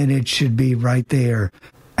 and then it should be right there.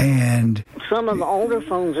 And some of the older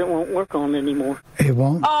phones it won't work on anymore. It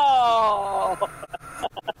won't? Oh!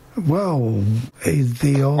 Well,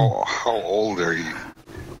 the old... How old are you?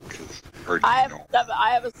 I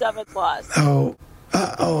have a 7 Plus. Oh.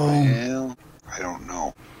 Well, I don't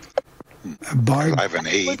know. Bard. I have an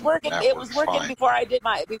 8. It was working before I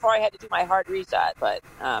had to do my hard reset, but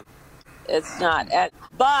it's not.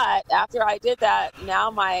 But after I did that,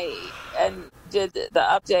 did the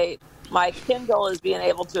update, my Kindle is being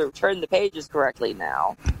able to turn the pages correctly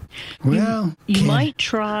now. Well, you might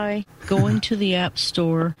try going to the App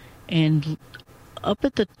Store and up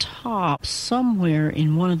at the top somewhere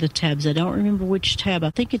in one of the tabs, I don't remember which tab, I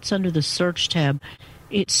think it's under the search tab,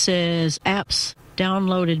 it says apps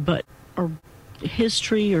downloaded or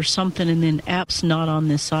history or something, and then apps not on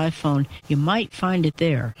this iPhone. You might find it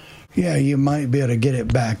there. Yeah, you might be able to get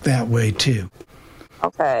it back that way too.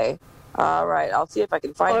 Okay. All right, I'll see if I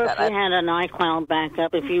can find that. Or if you had an iCloud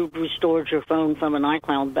backup, if you restored your phone from an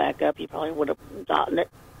iCloud backup, you probably would have gotten it.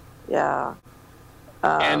 Yeah.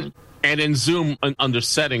 And in Zoom, under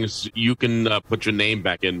settings, you can put your name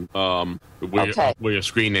back in where your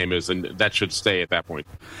screen name is, and that should stay at that point.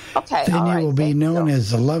 Okay. Then you will be known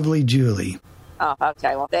as the lovely Julie. Oh,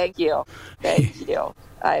 okay. Well, thank you. Thank you.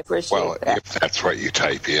 I appreciate that. If that's what you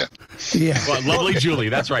type in. Yeah. Well, lovely Julie.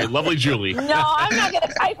 That's right. Lovely Julie. No, I'm not going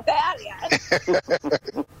to type that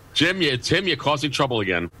yet. Tim, you're causing trouble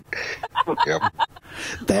again. Yep.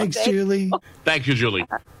 Thanks, Julie. Thank you, Julie.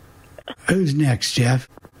 Who's next, Jeff?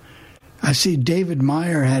 I see David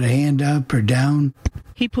Meyer had a hand up or down.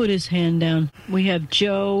 He put his hand down. We have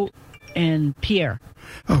Joe and Pierre.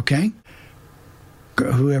 Okay.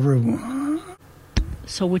 Whoever.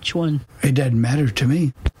 So which one? It doesn't matter to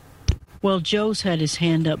me. Well, Joe's had his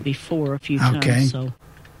hand up before a few times. Okay. So.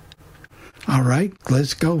 All right.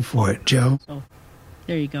 Let's go for it, Joe. So,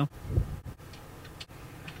 there you go.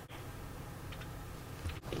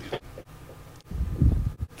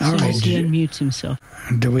 All right. He unmutes himself.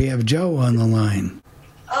 Do we have Joe on the line?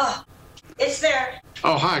 Oh, it's there.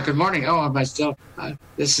 Oh, hi. Good morning. Oh, am I still?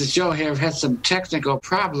 This is Joe here. I've had some technical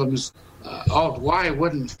problems. Alt-Y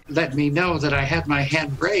wouldn't let me know that I had my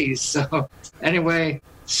hand raised. So anyway,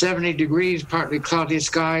 70 degrees, partly cloudy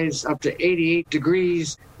skies, up to 88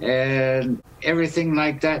 degrees, and everything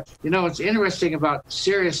like that. You know, it's interesting about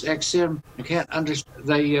Sirius XM. I can't understand.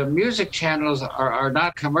 The music channels are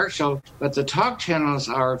not commercial, but the talk channels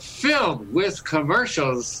are filled with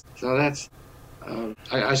commercials. So that's,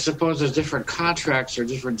 I suppose there's different contracts or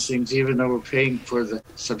different things, even though we're paying for the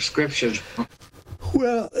subscription.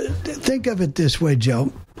 Well, think of it this way,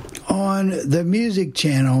 Joe. On the music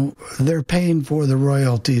channel, they're paying for the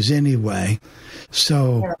royalties anyway.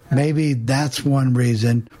 So maybe that's one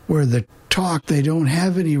reason. Where the talk, they don't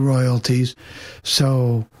have any royalties.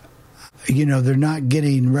 So, you know, they're not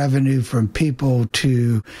getting revenue from people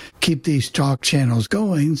to keep these talk channels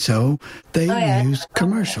going. So they use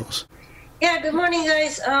commercials. Yeah, good morning,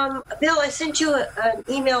 guys. Bill, I sent you an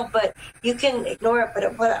email, but you can ignore it.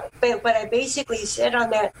 But what I basically said on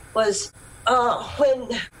that was when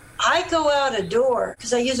I go out a door,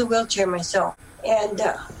 because I use a wheelchair myself, and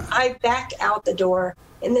I back out the door,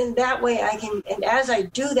 and then that way I can, and as I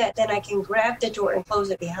do that, then I can grab the door and close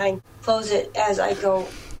it as I go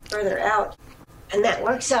further out. And that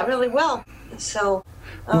works out really well. So,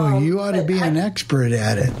 well, you ought to be an expert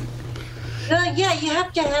at it. Yeah, you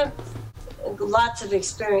have to have lots of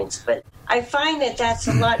experience, but I find that that's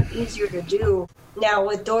a lot easier to do now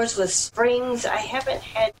with doors with springs. I haven't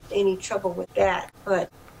had any trouble with that, but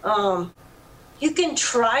you can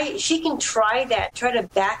try. She can try that. Try to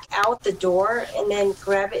back out the door and then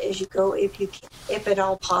grab it as you go, if at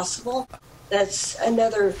all possible. That's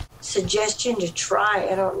another suggestion to try.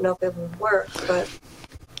 I don't know if it would work, but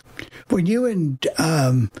when you and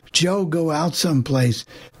Joe go out someplace,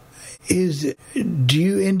 do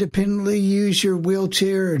you independently use your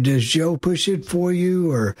wheelchair, or does Joe push it for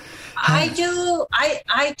you? Or I do. I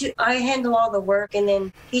handle all the work, and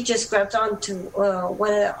then he just grabs onto one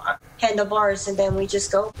of the handlebars, and then we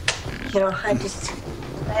just go. You know,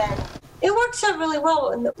 it works out really well.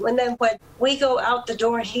 And when we go out the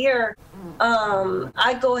door here,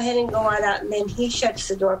 I go ahead and go out, and then he shuts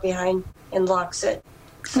the door behind and locks it.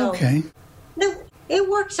 So, okay. It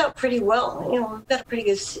works out pretty well. You know, we've got a pretty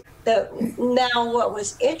good. Now, what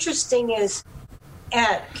was interesting is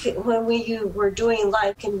when we were doing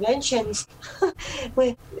live conventions,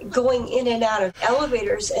 going in and out of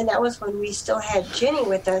elevators, and that was when we still had Jenny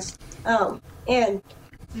with us, and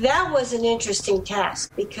that was an interesting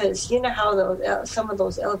task because you know how some of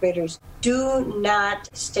those elevators do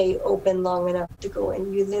not stay open long enough to go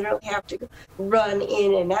in. You literally have to run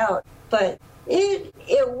in and out, but it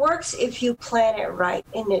works if you plan it right,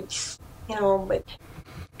 and it's, you know, but.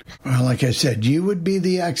 Well, like I said, you would be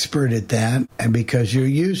the expert at that, and because you're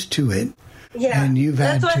used to it. Yeah, and you've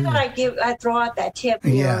that's had why I throw out that tip.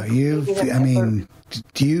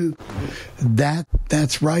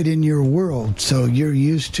 That's right in your world, so you're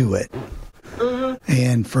used to it. Mm-hmm.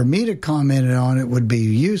 And for me to comment on it would be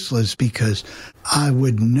useless because I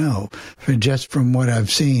wouldn't know just from what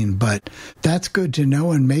I've seen. But that's good to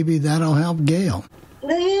know, and maybe that'll help Gail.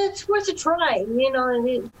 It's worth a try, you know.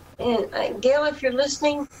 And Gail, if you're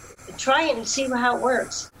listening, try it and see how it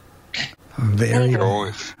works.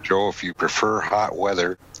 Joe, if you prefer hot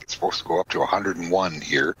weather, it's supposed to go up to 101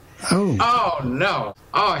 here. Oh no!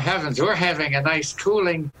 Oh heavens! We're having a nice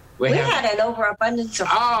cooling. We had an overabundance of.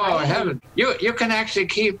 Oh heaven! You can actually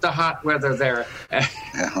keep the hot weather there.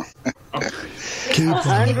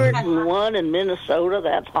 101 in Minnesota.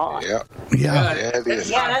 That's hot. Yeah, it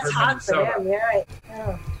is. Yeah, that's hot for them. Right.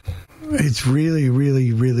 Yeah. It's really,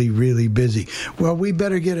 really, really, really busy. Well, we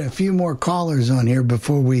better get a few more callers on here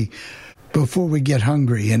before we get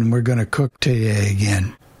hungry, and we're going to cook today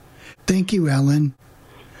again. Thank you, Ellen.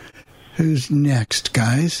 Who's next,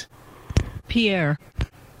 guys? Pierre.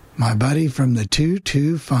 My buddy from the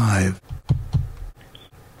 225.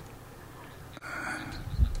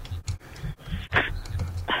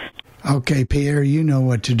 Okay, Pierre, you know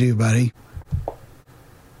what to do, buddy.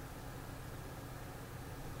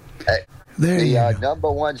 There you go. Number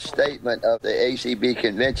one statement of the ACB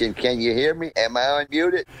convention. Can you hear me? Am I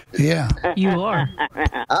unmuted? Yeah. You are.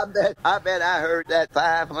 I bet I heard that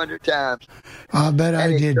 500 times. I bet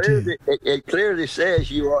I did too. It clearly says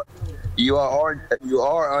you are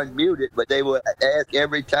unmuted, but they will ask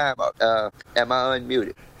every time, am I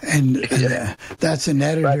unmuted? And that's an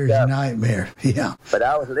editor's nightmare. Yeah. But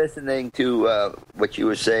I was listening to what you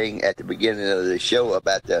were saying at the beginning of the show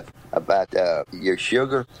about your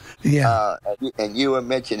sugar. Yeah. And you were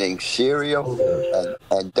mentioning cereal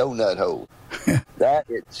and donut holes. That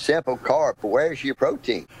is simple carb. Where's your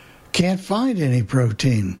protein? Can't find any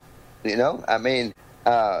protein. You know, I mean,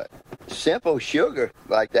 simple sugar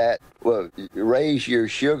like that will raise your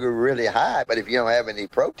sugar really high. But if you don't have any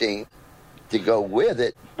protein to go with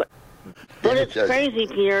it. But it's crazy,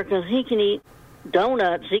 Pierre, because he can eat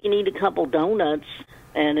donuts. He can eat a couple donuts,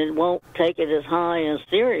 and it won't take it as high as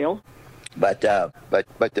cereal. But the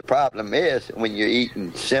problem is when you're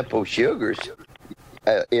eating simple sugars,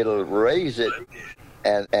 it'll raise it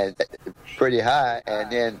and pretty high,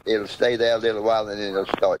 and then it'll stay there a little while, and then it'll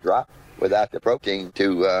start dropping without the protein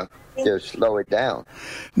to slow it down.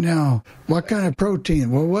 Now, what kind of protein?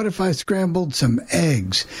 Well, what if I scrambled some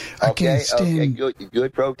eggs? I can't stand...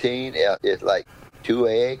 Good protein is like 2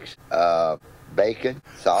 eggs, bacon,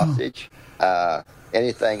 sausage,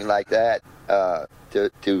 anything like that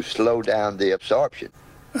to slow down the absorption.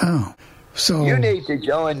 Oh. So you need to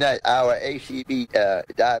join our ACB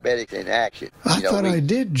Diabetics in Action. I thought I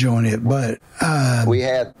did join it, but we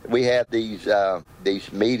have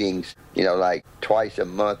these meetings, like twice a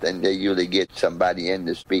month, and they usually get somebody in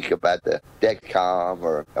to speak about the Dexcom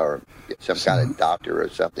or some kind of doctor or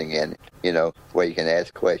something in, where you can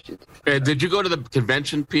ask questions. Did you go to the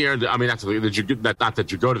convention, Pierre? I mean, not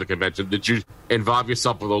that you go to the convention. Did you involve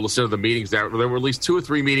yourself with a list of the meetings? There were at least 2 or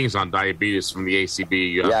 3 meetings on diabetes from the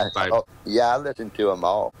ACB. I listened to them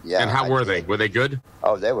all. Yeah. And how were they? Were they good?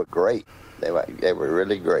 Oh, they were great. They were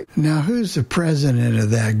really great. Now, who's the president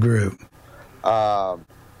of that group? Tom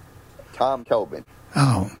Tobin.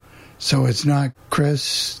 Oh, so it's not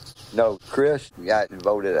Chris? No, Chris got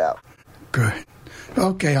voted out. Good.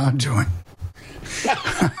 Okay, I'll join.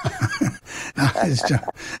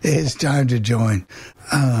 It's time to join.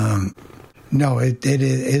 No, it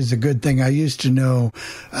is a good thing. I used to know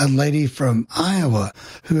a lady from Iowa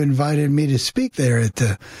who invited me to speak there at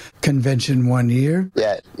the convention one year.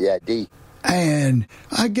 Yeah, Dee. And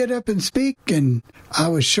I get up and speak, and I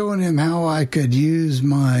was showing him how I could use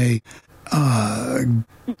my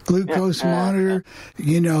glucose monitor,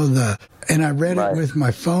 and I read it with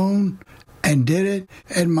my phone and did it,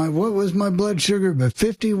 and what was my blood sugar? But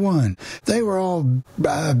 51. They were all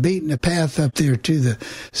beating a path up there to the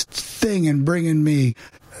thing and bringing me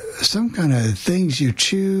some kind of things you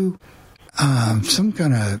chew, some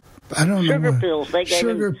kind of, I don't know. Sugar pills. They gave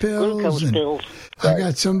sugar pills. Glucose and pills. I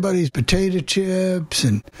got somebody's potato chips,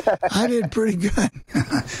 and I did pretty good.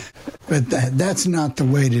 But that's not the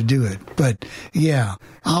way to do it. But, yeah,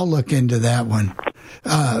 I'll look into that one.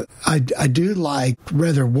 I do like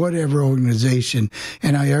whatever organization,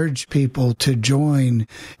 and I urge people to join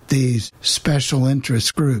these special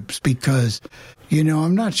interest groups because,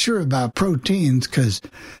 I'm not sure about proteins because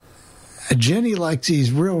Jenny likes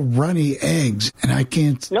these real runny eggs, and I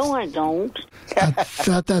can't. No, I don't. I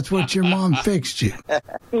thought that's what your mom fixed you.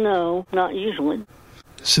 No, not usually.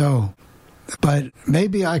 So, but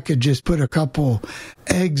maybe I could just put a couple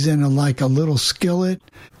eggs in a little skillet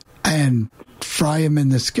and fry them in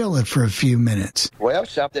the skillet for a few minutes. Well,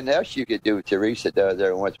 something else you could do, Teresa does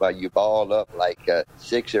every once in a while. You ball up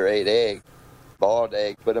 6 or 8 eggs, boiled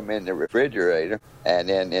egg, put them in the refrigerator, and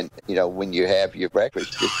then when you have your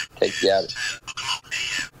breakfast, just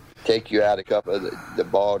take you out a couple of the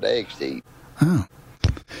boiled eggs to eat. Oh.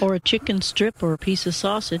 Or a chicken strip or a piece of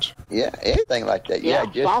sausage. Yeah, anything like that. Yeah,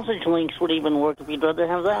 sausage links would even work if you'd rather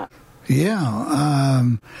have that. Yeah.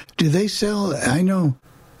 Do they sell? I know.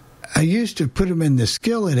 I used to put them in the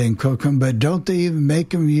skillet and cook them, but don't they even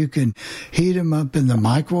make them? You can heat them up in the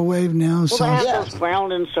microwave now. Well, they have those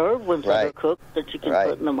ground and served ones that are cooked that you can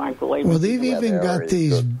put in the microwave. Well, they've even got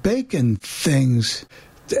these bacon things.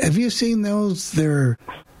 Have you seen those? They're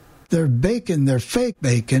bacon. They're fake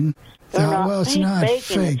bacon. It's not bacon.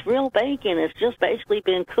 Fake. It's real bacon. It's just basically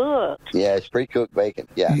been cooked. Yeah, it's pre-cooked bacon.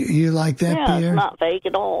 Yeah. You like that, Yeah, Pierre? it's not fake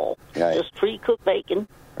at all. Right. Just pre-cooked bacon.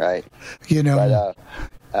 Right.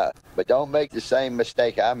 But don't make the same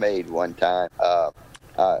mistake I made one time.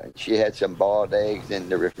 She had some boiled eggs in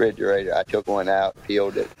the refrigerator. I took one out,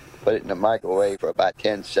 peeled it, put it in the microwave for about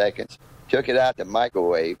 10 seconds, took it out the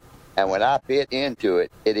microwave, and when I bit into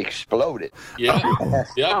it, it exploded. Yeah.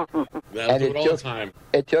 That'll And do it all the time.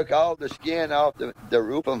 It took all the skin off the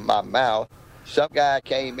roof of my mouth. Some guy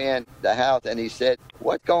came in the house and he said,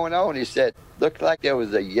 "What's going on?" He said, "Looked like there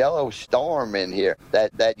was a yellow storm in here.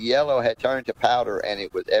 That yellow had turned to powder and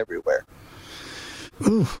it was everywhere."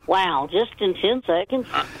 Wow, just in 10 seconds.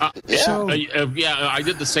 I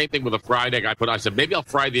did the same thing with a fried egg. I said, maybe I'll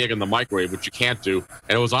fry the egg in the microwave, which you can't do.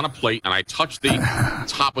 And it was on a plate, and I touched the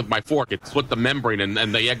top with my fork. It split the membrane,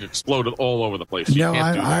 and the egg exploded all over the place. No,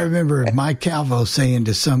 I remember Mike Calvo saying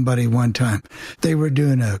to somebody one time, they were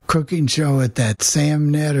doing a cooking show at that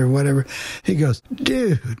Samnet or whatever. He goes,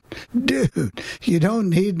 dude, you don't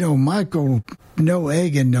need no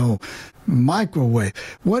egg and no microwave.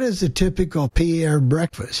 What is a typical Pierre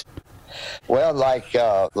breakfast? Well, like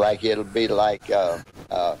it'll be like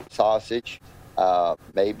sausage,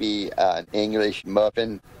 maybe an English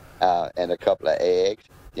muffin, and a couple of eggs.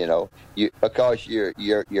 Because your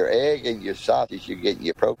egg and your sausage, you're getting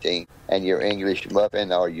your protein, and your English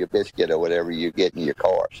muffin or your biscuit or whatever you're getting your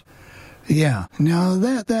carbs. Yeah, now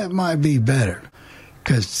that might be better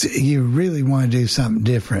because you really want to do something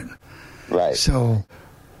different. Right. So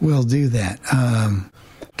we'll do that.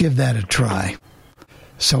 Give that a try.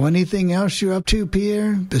 So anything else you're up to,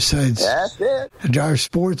 Pierre, besides that's it? Our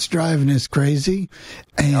sports driving is crazy.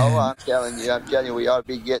 And, I'm telling you, we ought to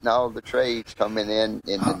be getting all the trades coming in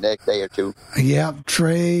the next day or two. Yep,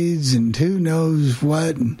 trades and who knows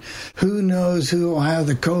what, and who knows who will have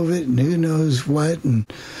the COVID and who knows what. And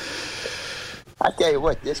I tell you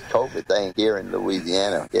what, this COVID thing here in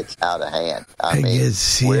Louisiana, it's out of hand.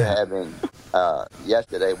 We're having,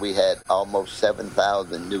 yesterday we had almost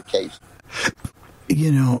 7,000 new cases.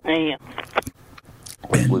 We've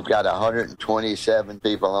got 127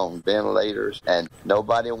 people on ventilators, and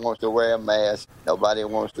nobody wants to wear a mask. Nobody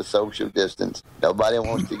wants to social distance. Nobody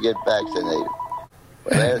wants to get vaccinated. Well,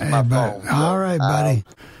 there's my phone. All right, buddy.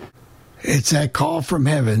 It's that call from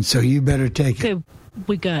heaven, so you better take it. Okay,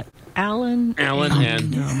 we got Alan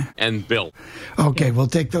and Bill. Okay, we'll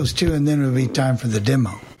take those two, and then it'll be time for the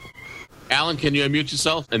demo. Alan, can you unmute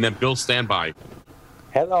yourself? And then Bill, stand by.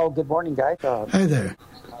 Hello, good morning, guys. Hi there.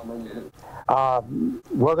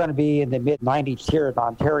 We're going to be in the mid-90s here in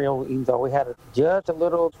Ontario, even though we had just a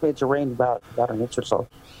little bit of rain, about an inch or so.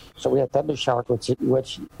 So we had thunder showers,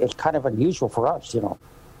 which is kind of unusual for us,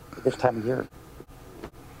 this time of year.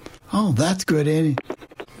 Oh, that's good.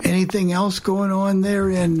 Anything else going on there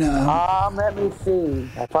in... Let me see.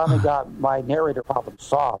 I finally got my narrator problem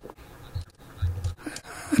solved.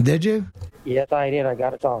 Did you? Yes, I did. I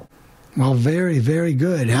got it solved. Well, very, very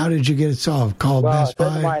good. How did you get it solved? Called Best Buy? A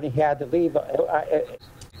friend of mine had to leave. It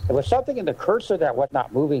was something in the cursor that was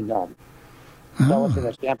not moving. So I was in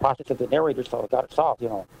the scan process of the narrator, so I got it solved,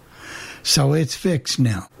 So it's fixed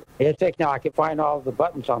now? It's fixed now. I can find all the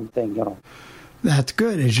buttons on the thing, That's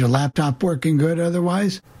good. Is your laptop working good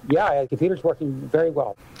otherwise? Yeah, the computer's working very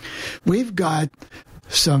well. We've got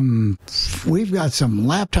some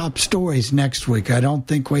laptop stories next week. I don't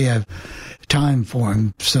think we have time for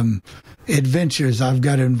them. Some adventures I've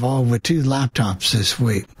got involved with 2 laptops this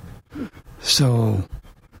week. So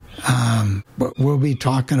we'll be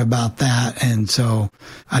talking about that. And so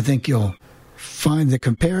I think you'll find the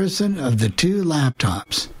comparison of the 2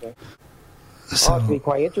 laptops. So, it'll be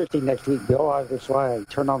quite interesting next week, Bill. That's why I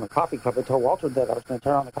turned on the coffee cup. I told Walter that I was going to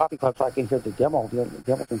turn on the coffee cup so I can hear the demo.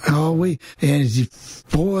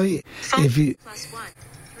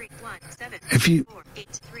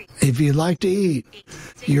 If you like to eat,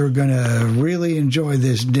 you're going to really enjoy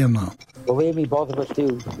this demo. Believe me, both of us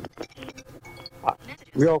do.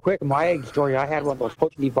 Real quick, my egg story, I had one of those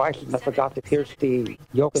poaching devices and I forgot to pierce the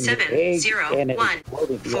yolk in the egg, and it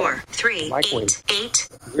exploded.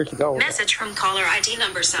 7014388 years ago. Message from caller ID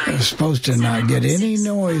number sign. I'm supposed to not get any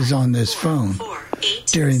noise on this phone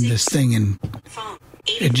during this thing, and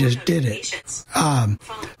it just did it.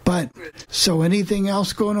 But, so anything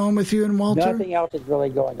else going on with you and Walter? Nothing else is really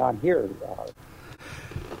going on here.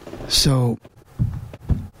 So...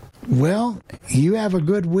 Well, you have a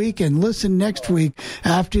good week, and listen next week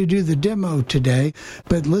after you do the demo today.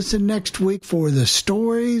 But listen next week for the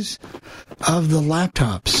stories of the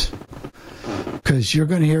laptops, because you're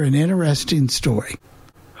going to hear an interesting story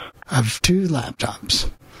of 2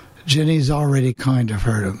 laptops. Jenny's already kind of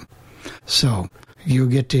heard them, so you'll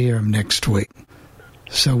get to hear them next week.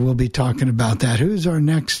 So we'll be talking about that. Who's our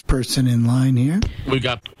next person in line here? We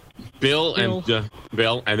got Bill and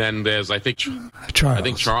then there's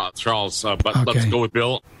Charles. But Okay. let's go with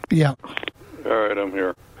Bill. Yeah. All right, I'm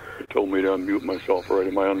here. You told me to unmute myself already.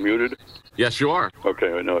 Am I unmuted? Yes, you are.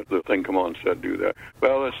 Okay, I know the thing come on said do that.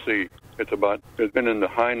 Well, let's see. It's been in the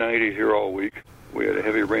high 90s here all week. We had a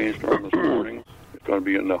heavy rainstorm this morning. It's going to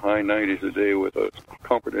be in the high 90s today with a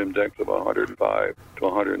comfort index of 105 to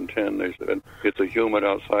 110. They said it's a humid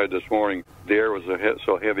outside this morning. The air was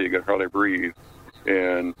so heavy you could hardly breathe,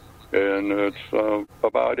 and it's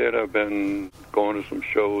about it. I've been going to some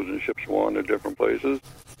shows in Shipshewana to different places,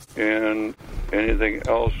 and anything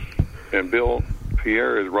else. And Bill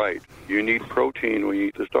Pierre is right. You need protein when you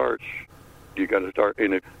eat the starch. You got to start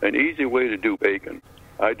in an easy way to do bacon.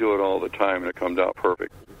 I do it all the time, and it comes out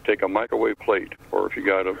perfect. Take a microwave plate, or if you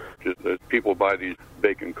got people buy these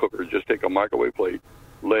bacon cookers, just take a microwave plate,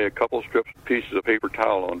 lay a couple pieces of paper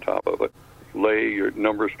towel on top of it, lay your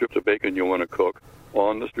number of strips of bacon you want to cook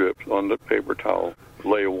on the strips, on the paper towel,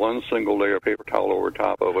 lay one single layer of paper towel over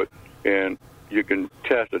top of it, and you can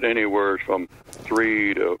test it anywhere from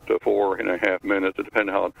 3 to 4.5 minutes. It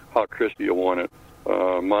depends on how crispy you want it.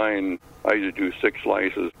 Mine, I usually do 6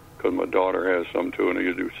 slices because my daughter has some too, and I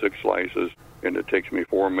usually do 6 slices, and it takes me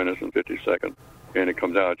 4 minutes and 50 seconds, and it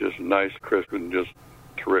comes out just nice, crisp, and just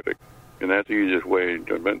terrific. And that's the easiest way.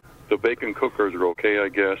 The bacon cookers are okay, I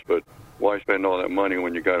guess, but why spend all that money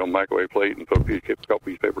when you got a microwave plate and put a couple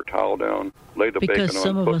pieces of paper towel down, lay the bacon on, because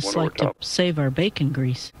some of us like to save our bacon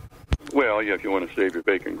grease. Well, yeah, if you want to save your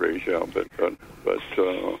bacon grease, yeah, but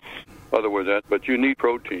otherwise but you need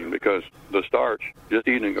protein because the starch, just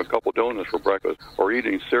eating a couple donuts for breakfast or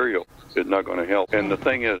eating cereal is not going to help. And the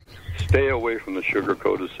thing is, stay away from the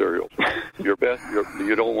sugar-coated cereals. You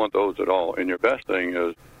don't want those at all. And your best thing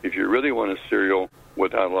is, if you really want a cereal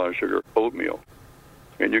without a lot of sugar, oatmeal.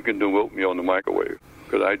 And you can do oatmeal in the microwave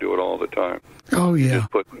because I do it all the time. Oh, yeah.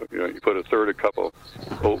 You put a third a cup of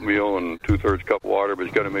oatmeal and 2/3 cup of water, but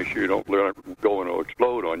you got to make sure you don't let it go and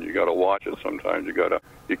explode on you. You got to watch it sometimes.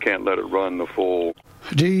 You can't let it run the full.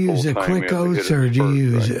 Do you use the quick oats, or do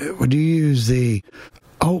you use the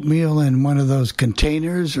oatmeal in one of those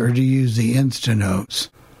containers, or do you use the instant oats?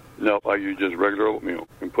 No, I use just regular oatmeal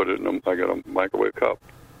and put it in. I got a microwave cup.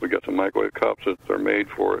 We got some microwave cups that are made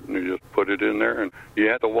for it, and you just put it in there. And you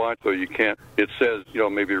have to watch, so you can't. It says,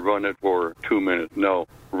 maybe run it for 2 minutes. No,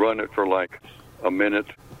 run it for like a minute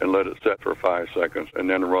and let it set for 5 seconds, and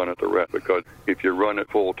then run it the rest. Because if you run it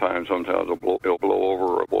full time, sometimes it'll blow over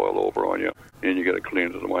or boil over on you, and you got to clean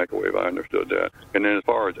it in the microwave. I understood that. And then as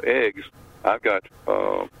far as eggs, I've got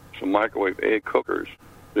some microwave egg cookers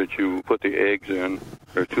that you put the eggs in.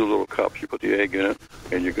 There's 2 little cups. You put the egg in it,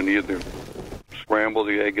 and you can either scramble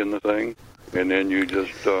the egg in the thing, and then you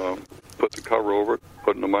just put the cover over it,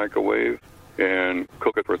 put it in the microwave, and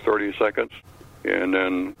cook it for 30 seconds, and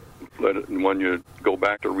then let it. And when you go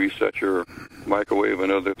back to reset your microwave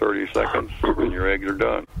another 30 seconds, and your eggs are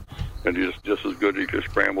done. And just as good as you can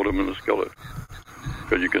scramble them in the skillet,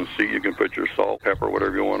 because you can put your salt, pepper,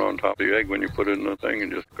 whatever you want on top of the egg when you put it in the thing,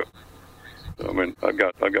 and just cook. I mean, I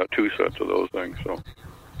got 2 sets of those things, so.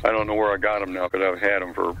 I don't know where I got them now because I've had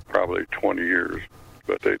them for probably 20 years.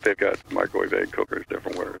 But they've got microwave egg cookers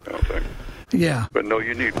different ways, I don't think. Yeah. But no,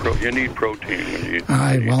 you need protein when you eat. All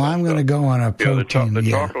right. Well, I'm going to go on a protein. The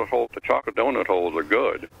chocolate donut holes are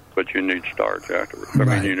good, but you need starch afterwards. Right.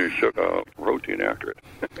 I mean, you need protein after it.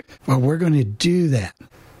 Well, we're going to do that.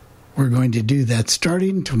 We're going to do that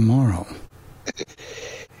starting tomorrow.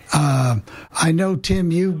 I know,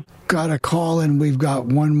 Tim, you got a call, and we've got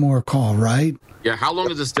one more call, right? Yeah, how long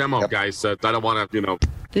is this demo, guys? I don't want to,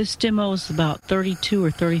 This demo is about 32 or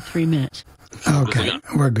 33 minutes. Okay,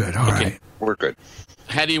 we're good. All right. We're good.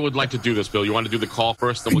 How do you would like to do this, Bill? You want to do the call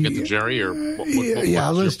first, then we'll get to Jerry? Or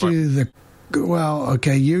let's do the... Well,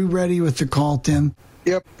 okay, you ready with the call, Tim?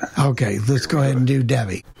 Yep. Okay, let's go ahead and do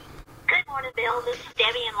Debbie. Good morning, Bill. This is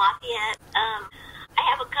Debbie in Lafayette. I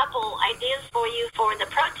have a couple ideas for you for the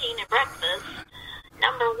protein at breakfast.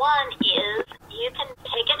 Number 1 is you can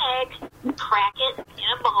take an egg, crack it in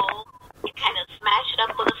a bowl, and kind of smash it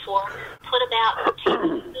up with a fork, put about a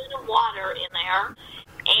tablespoon of water in there,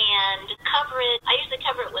 and cover it. I usually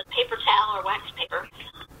cover it with paper towel or wax paper.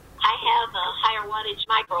 I have a higher wattage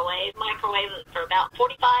microwave it for about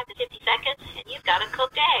 45 to 50 seconds, and you've got a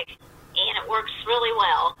cooked egg. And it works really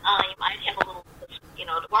well. You might have a little,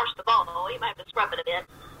 to wash the bowl, you might have to scrub it a bit.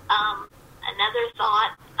 Another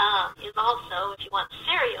thought is also, if you want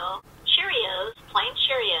cereal, Cheerios, plain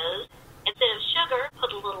Cheerios, instead of sugar,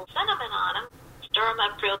 put a little cinnamon on them, stir them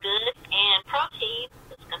up real good, and protein,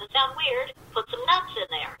 it's going to sound weird, put some nuts in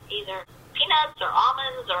there, either peanuts or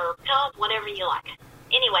almonds or peanuts, whatever you like.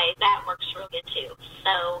 Anyway, that works real good too.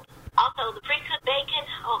 So, also the pre-cooked bacon,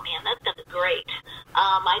 oh man, that's going to be great.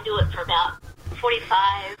 I do it for about 45,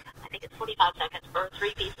 I think it's 45 seconds for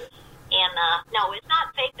 3 pieces. And no, it's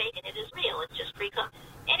not fake bacon. It is real. It's just pre-cooked.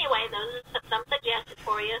 Anyway, those are some suggestions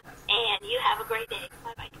for you, and you have a great day.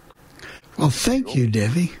 Bye-bye. Well, thank you,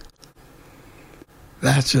 Debbie.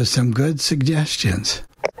 That's some good suggestions.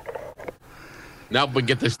 Now, if I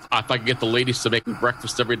get this, if I can get the ladies to make me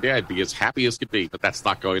breakfast every day, I'd be as happy as could be. But that's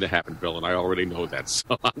not going to happen, Bill, and I already know that.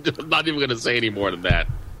 So I'm not even going to say any more than that.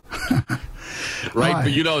 Right?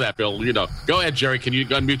 But you know that, Bill. You know. Go ahead, Jerry. Can you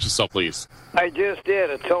unmute yourself, please? I just did.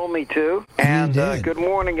 It told me to. And good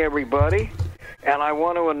morning, everybody. And I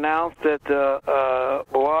want to announce that,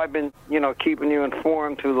 I've been, keeping you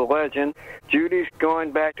informed through the legend. Judy's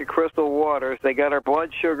going back to Crystal Waters. They got her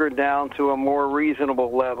blood sugar down to a more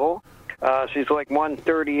reasonable level. She's like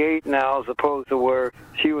 138 now, as opposed to where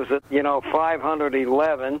she was at,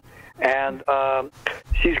 511. And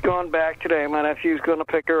she's gone back today. My nephew's going to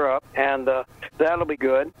pick her up, and that'll be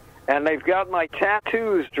good. And they've got my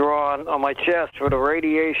tattoos drawn on my chest for the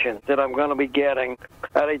radiation that I'm going to be getting.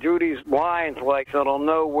 They drew these lines so they'll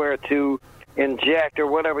know where to inject or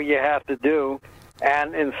whatever you have to do.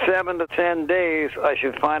 And in 7 to 10 days, I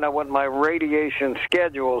should find out what my radiation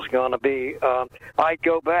schedule is going to be. I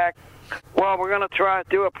go back. Well, we're going to try to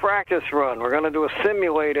do a practice run. We're going to do a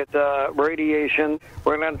simulated radiation.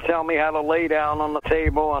 We're going to tell me how to lay down on the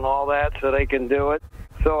table and all that so they can do it.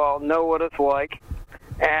 So I'll know what it's like.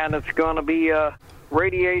 And it's going to be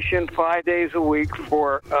radiation 5 days a week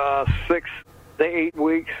for 6 to 8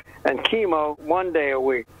 weeks, and chemo 1 day a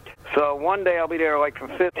week. So one day I'll be there for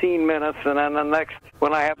 15 minutes, and then the next,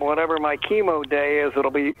 when I have whatever my chemo day is,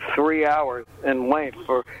 it'll be 3 hours in length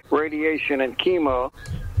for radiation and chemo.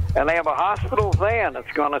 And they have a hospital van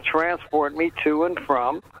that's going to transport me to and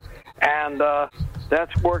from, and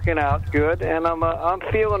that's working out good. And I'm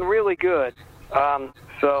feeling really good.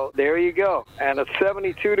 So there you go. And it's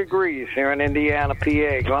 72 degrees here in Indiana,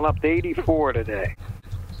 PA, going up to 84 today.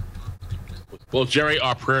 Well, Jerry,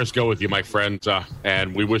 our prayers go with you, my friend,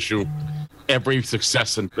 and we wish you every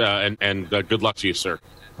success and good luck to you, sir.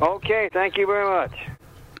 Okay, thank you very much.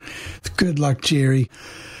 Good luck, Jerry.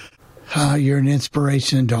 You're an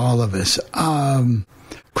inspiration to all of us.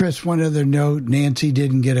 Chris, one other note, Nancy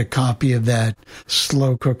didn't get a copy of that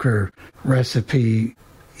slow cooker recipe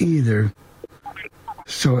either.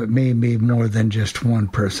 So it may be more than just one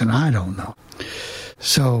person. I don't know.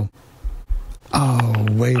 So,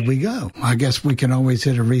 away we go. I guess we can always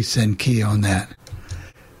hit a resend key on that.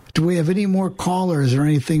 Do we have any more callers or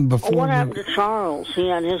anything before? What happened to Charles? He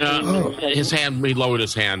had his hand. He lowered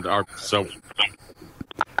his hand. So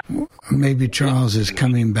maybe Charles is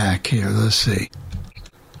coming back here. Let's see.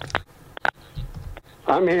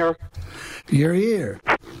 I'm here. You're here.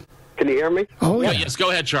 Can you hear me? Oh, yeah. Yes, go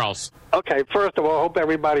ahead, Charles. Okay, first of all, I hope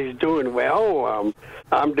everybody's doing well.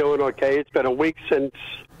 I'm doing okay. It's been a week since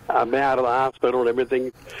I've been out of the hospital, and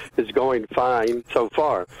everything is going fine so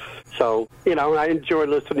far. So, I enjoy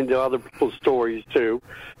listening to other people's stories, too.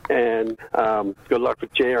 And good luck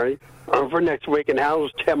with Jerry. For next week, and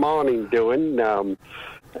how's Tim Awning doing?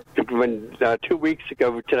 When 2 weeks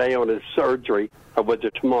ago today on his surgery, or was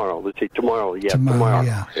it tomorrow? Let's see, tomorrow. Yeah, tomorrow.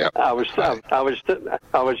 Yeah. Yep. I was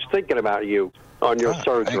thinking about you on your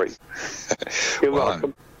surgery. You're welcome.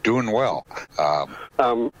 I'm doing well.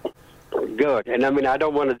 Good. And I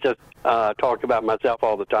don't want to just talk about myself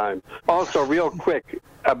all the time. Also, real quick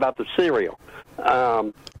about the cereal.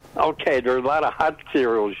 Okay, there are a lot of hot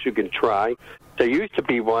cereals you can try. There used to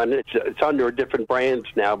be one. It's under different brands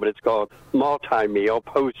now, but it's called Multi-Meal.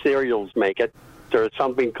 Post Cereals make it. There's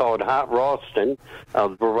something called Hot Rostin'.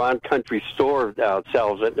 The Vermont Country Store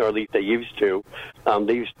sells it, or at least they used to.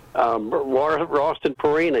 Rostin'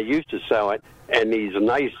 Purina used to sell it, and these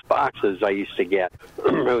nice boxes I used to get.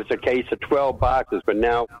 It was a case of 12 boxes, but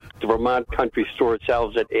now the Vermont Country Store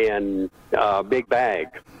sells it in a big bag.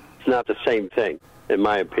 It's not the same thing, in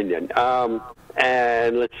my opinion.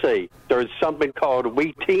 And let's see, there's something called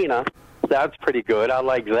Wheatina. That's pretty good. I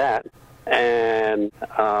like that. And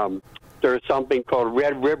there's something called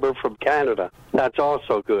Red River from Canada. That's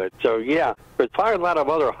also good. So, yeah, there's probably a lot of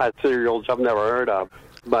other hot cereals I've never heard of.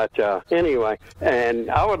 But anyway, and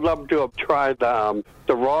I would love to have tried the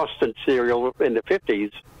Rostin' cereal in the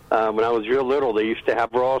 50s. When I was real little, they used to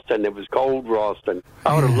have Rostin'. It was cold Rostin'.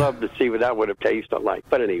 I would have loved to see what that would have tasted like.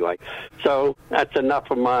 But anyway, so that's enough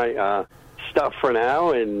of my stuff for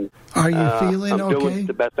now. And are you feeling I'm okay? doing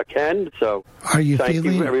the best I can. So are you thank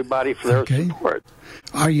feeling you everybody for their support.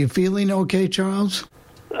 Are you feeling okay, Charles?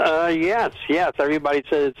 Yes. Everybody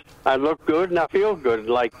says I look good and I feel good.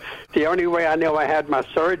 Like, the only way I know I had my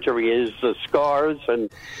surgery is the scars and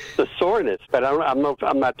the soreness. But I'm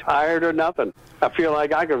not tired or nothing. I feel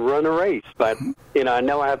like I could run a race. But, I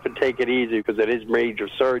know I have to take it easy because it is major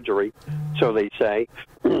surgery, so they say.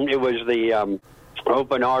 It was the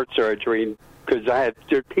open heart surgery because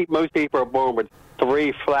most people are born with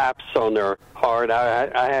 3 flaps on their heart.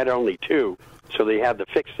 I had only 2. So they had to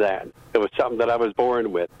fix that. It was something that I was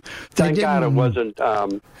born with. Thank God it wasn't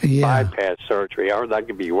bypass surgery, or that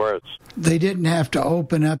could be worse. They didn't have to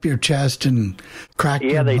open up your chest and crack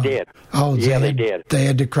your they bone. did. Oh, they did. They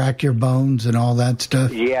had to crack your bones and all that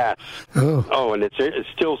stuff? Yes. Oh, and it's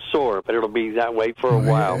still sore, but it'll be that way for a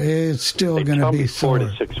while. It's still going to be sore. 4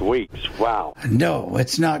 to 6 weeks. Wow. No,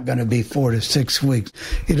 it's not going to be 4 to 6 weeks.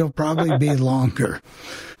 It'll probably be longer.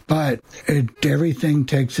 But everything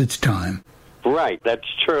takes its time. Right, that's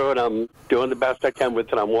true, and I'm doing the best I can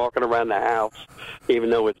with it. I'm walking around the house,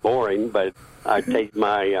 even though it's boring, but I take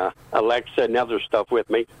my Alexa and other stuff with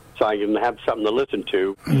me so I can have something to listen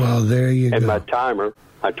to. Well, there you go. And my timer,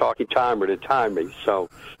 my talking timer to time me,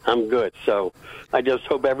 so I'm good. So I just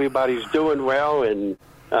hope everybody's doing well, and,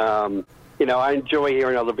 I enjoy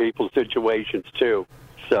hearing other people's situations, too.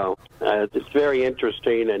 So it's very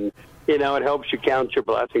interesting, and, it helps you count your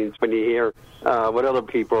blessings when you hear what other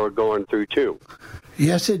people are going through, too.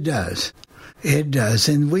 Yes, it does. It does.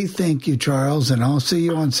 And we thank you, Charles, and I'll see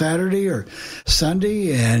you on Saturday or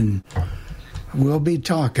Sunday, and we'll be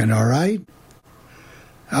talking, all right?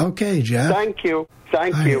 Okay, Jeff. Thank you.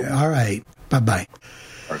 Thank you. All right. Bye-bye.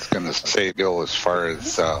 I was going to say, Bill, as far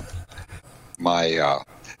as my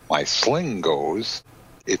sling goes,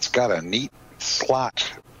 it's got a neat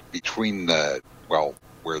slot between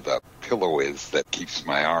where the pillow is that keeps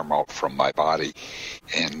my arm out from my body,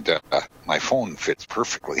 and my phone fits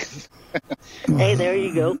perfectly. Hey, there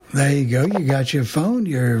you go. There you go. You got your phone.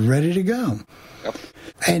 You're ready to go. Yep.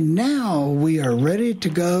 And now we are ready to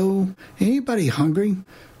go. Anybody hungry?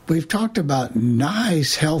 We've talked about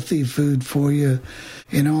nice, healthy food for you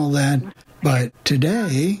and all that. But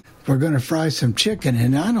today we're going to fry some chicken,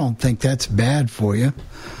 and I don't think that's bad for you,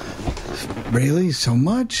 really, so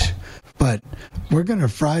much. But we're going to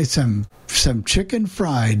fry some chicken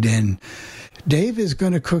fried, and Dave is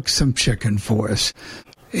going to cook some chicken for us.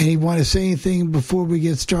 And you want to say anything before we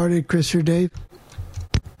get started, Chris or Dave?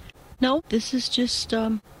 No, this is just,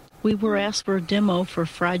 we were asked for a demo for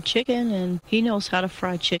fried chicken, and he knows how to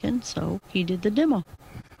fry chicken, so he did the demo.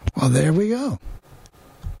 Well, there we go.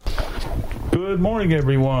 Good morning,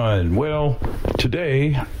 everyone. Well,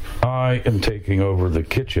 today I am taking over the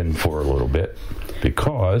kitchen for a little bit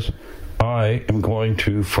because I am going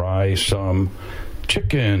to fry some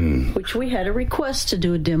chicken. Which we had a request to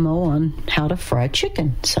do a demo on how to fry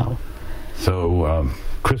chicken, so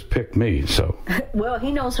Chris picked me, so. Well,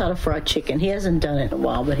 he knows how to fry chicken. He hasn't done it in a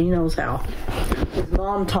while, but he knows how. His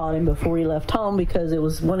mom taught him before he left home because it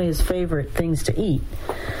was one of his favorite things to eat.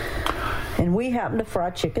 And we happen to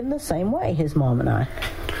fry chicken the same way, his mom and I.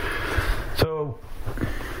 So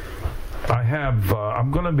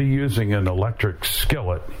I'm going to be using an electric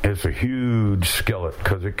skillet. It's a huge skillet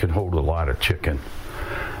because it can hold a lot of chicken.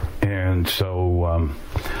 And so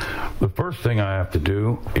the first thing I have to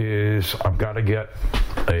do is I've got to get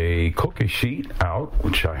a cookie sheet out,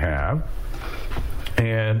 which I have.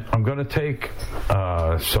 And I'm going to take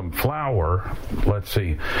some flour. Let's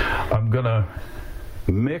see. I'm going to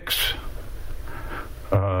mix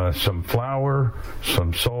some flour,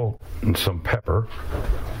 some salt, and some pepper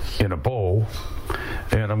in a bowl.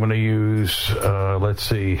 And I'm going to use,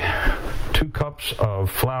 2 cups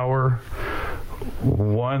of flour,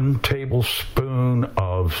 1 tablespoon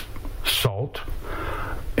of salt,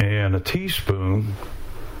 and a teaspoon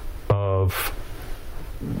of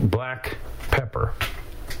black pepper.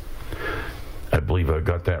 I believe I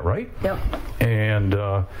got that right. Yep. And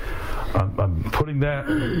I'm putting that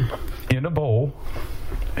in a bowl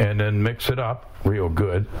and then mix it up real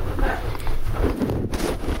good.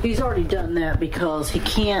 He's already done that because you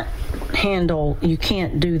can't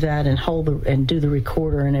do that and do the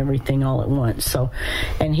recorder and everything all at once. So,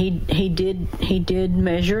 and he did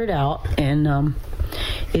measure it out, and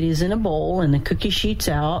it is in a bowl, and the cookie sheet's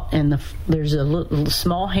out, and there's a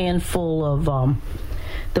small handful of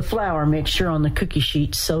the flour mixture on the cookie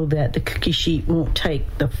sheet so that the cookie sheet won't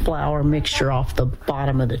take the flour mixture off the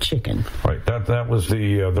bottom of the chicken. Right. That was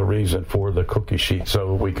the reason for the cookie sheet,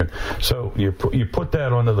 so you put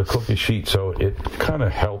that onto the cookie sheet so it kind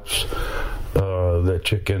of helps the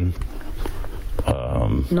chicken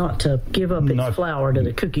not to give up its flour to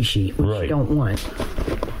the cookie sheet, which you don't want.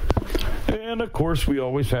 And, of course, we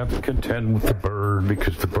always have to contend with the bird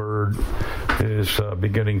because the bird is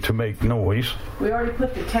beginning to make noise. We already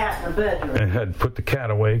put the cat in the bedroom. And had put the cat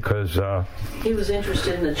away because he was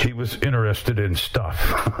interested in he was interested in stuff.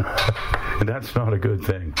 And that's not a good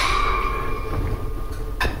thing.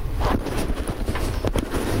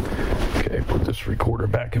 Okay, put this recorder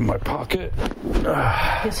back in my pocket.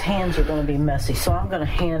 His hands are going to be messy, so I'm going to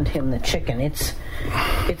hand him the chicken. It's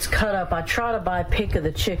cut up. I tried to buy a pick of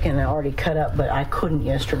the chicken already cut up, but I couldn't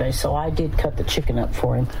yesterday, so I did cut the chicken up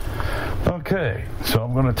for him. Okay, so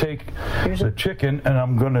I'm going to take the chicken and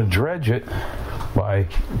I'm going to dredge it by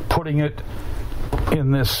putting it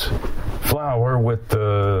in this flour with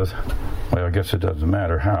the... Well, I guess it doesn't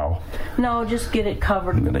matter how. No, just get it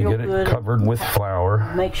covered. I'm going to get it covered with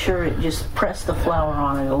flour. Make sure it just press the flour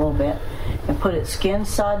on it a little bit and put it skin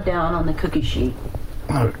side down on the cookie sheet.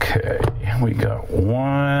 Okay, we got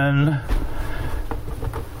one.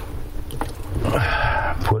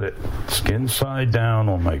 Put it skin side down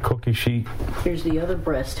on my cookie sheet. Here's the other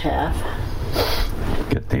breast half.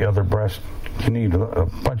 Get the other breast. You need a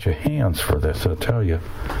bunch of hands for this, I'll tell you.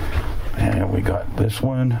 And we got this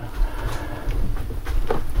one.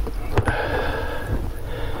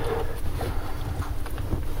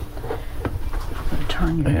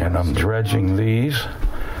 And I'm dredging these,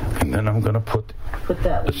 and then I'm going to put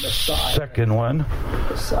that the second one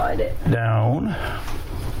beside it down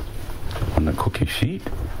on the cookie sheet.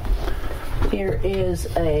 Here is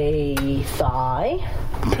a thigh.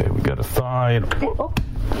 Okay, we got a thigh.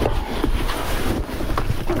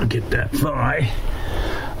 Get that thigh,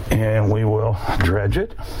 and we will dredge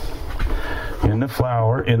it in the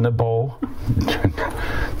flour in the bowl.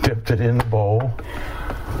 Dipped it in the bowl.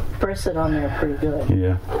 Press it on there pretty good.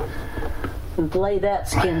 Yeah. And lay that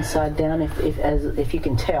skin side down if you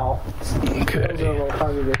can tell. Okay. Those are a little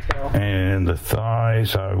harder to tell. And the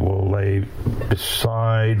thighs I will lay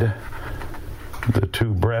beside the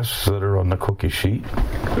two breasts that are on the cookie sheet.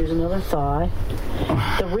 Here's another thigh.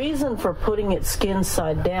 The reason for putting it skin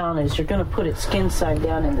side down is you're going to put it skin side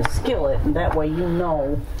down in the skillet, and that way you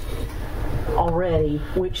know already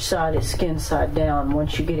which side is skin side down.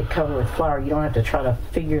 Once you get it covered with flour, you don't have to try to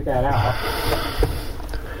figure that out.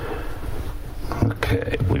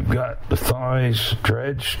 Okay, we've got the thighs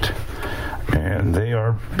dredged, and they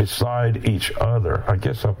are beside each other. I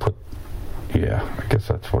guess I'll put, I guess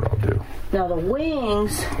that's what I'll do. Now the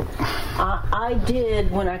wings, I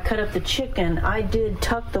did, when I cut up the chicken, I did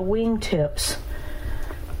tuck the wing tips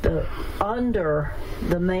under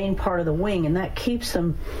the main part of the wing, and that keeps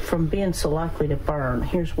them from being so likely to burn.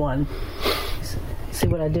 Here's one. See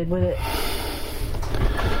what I did with it?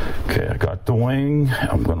 Okay, I got the wing.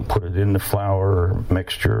 I'm going to put it in the flour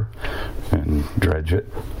mixture and dredge it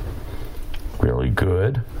really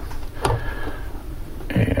good.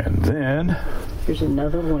 And then... Here's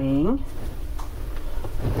another wing.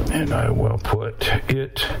 And I will put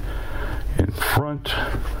it in front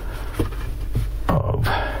of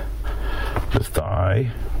the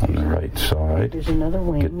thigh on the right side. There's another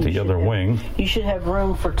wing. Get the other wing. You should have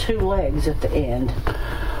room for two legs at the end.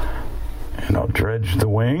 And I'll dredge the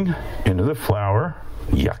wing into the flour.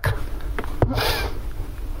 Yuck.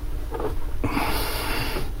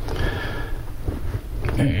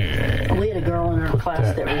 And we had a girl in our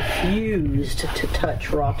class that refused to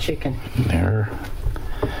touch raw chicken. There.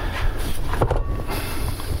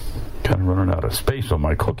 Kind of running out of space on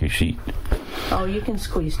my cookie sheet. Oh, you can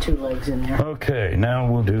squeeze two legs in there. Okay, now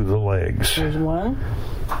we'll do the legs. Here's one.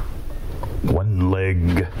 One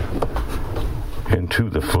leg into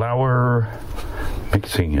the flour,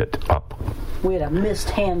 mixing it up. We had a missed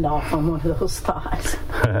handoff on one of those thighs.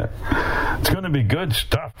 It's going to be good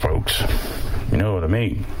stuff, folks. You know what I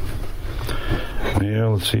mean. Yeah,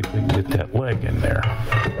 let's see if we can get that leg in there.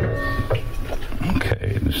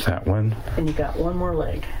 Okay, there's that one. And you got one more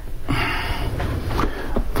leg.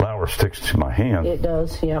 Flour sticks to my hand. It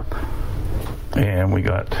does, yep. And we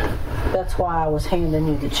got... That's why I was handing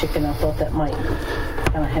you the chicken. I thought that might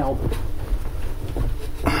kind of help.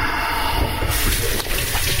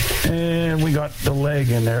 And we got the leg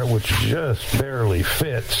in there, which just barely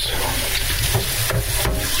fits.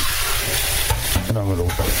 And I'm going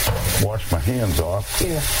to wash my hands off.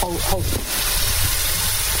 Here, hold.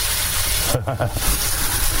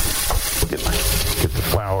 Get the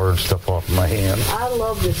flour and stuff off my hand. I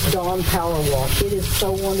love this Dawn Power Wash. It is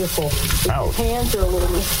so wonderful. If your hands are a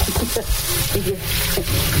little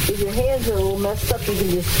if your hands are a little messed up, you can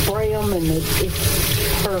just spray them, and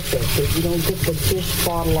it's perfect. If you don't get the dish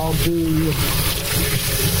bottle all gooey.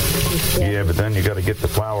 Yeah, but then you got to get the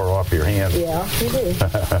flour off your hand. Yeah, you do.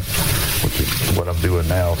 Which is what I've doing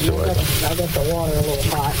now. So I got the water a little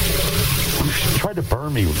hot. You tried to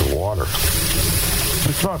burn me with the water.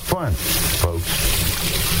 It's not fun, folks.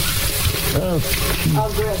 Okay.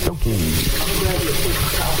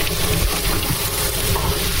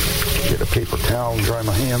 Get a paper towel and dry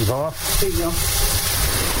my hands off. There you go.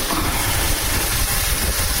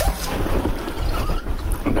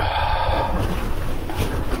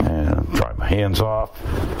 And dry my hands off.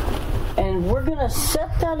 And we're going to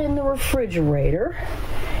set that in the refrigerator.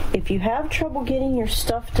 If you have trouble getting your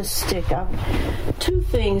stuff to stick, two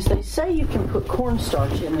things. They say you can put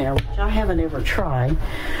cornstarch in there, which I haven't ever tried.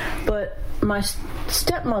 But my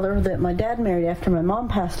stepmother that my dad married after my mom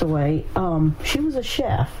passed away, she was a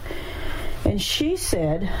chef. And she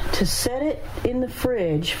said to set it in the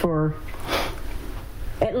fridge for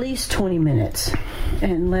at least 20 minutes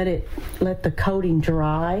and let the coating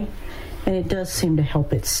dry. And it does seem to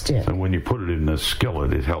help it stick. And when you put it in the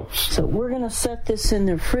skillet, it helps. So we're going to set this in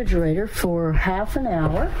the refrigerator for half an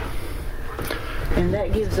hour. And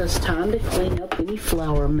that gives us time to clean up any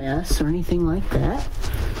flour mess or anything like that.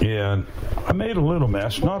 Yeah, I made a little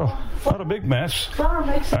mess. Not a big mess.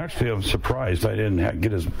 Actually, I'm surprised I didn't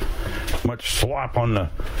get as much slop on the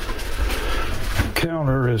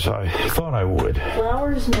counter as I thought I would.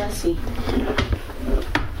 Flour is messy.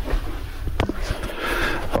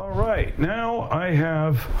 All right, now I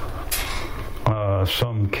have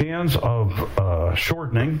some cans of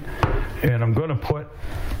shortening, and I'm going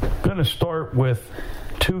to start with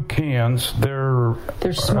 2 cans. They're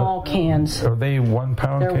small cans. Are they 1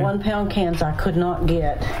 pound? They're 1 pound cans. I could not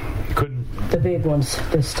get the big ones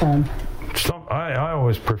this time. I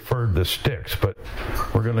always preferred the sticks, but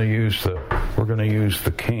we're going to use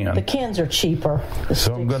the can. The cans are cheaper.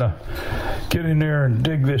 So I'm going to get in there and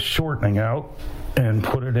dig this shortening out and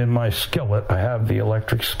put it in my skillet. I have the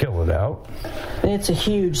electric skillet out. And it's a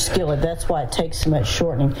huge skillet. That's why it takes so much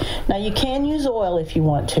shortening. Now, you can use oil if you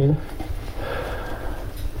want to.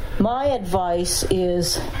 My advice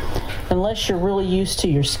is, unless you're really used to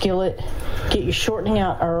your skillet, get your shortening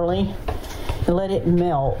out early and let it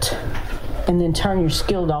melt. And then turn your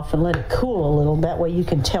skillet off and let it cool a little. That way you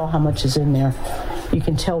can tell how much is in there. You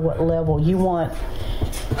can tell what level. You want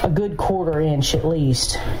a good 1/4 inch at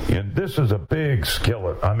least. Yeah, this is a big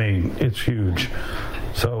skillet. I mean, it's huge.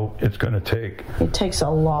 So it's going to take... It takes a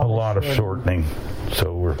lot of shortening.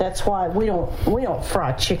 So that's why we don't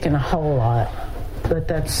fry chicken a whole lot. But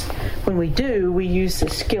that's... When we do, we use the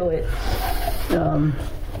skillet.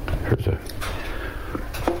 Here's a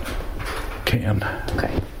can.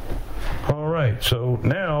 Okay. All right, so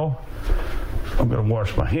now I'm going to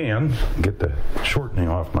wash my hands, get the shortening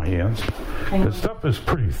off my hands. The stuff is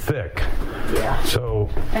pretty thick. Yeah.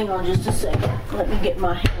 So. Hang on just a second. Let me get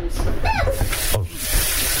my hands.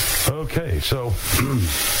 Okay, so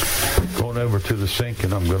going over to the sink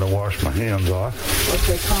and I'm going to wash my hands off.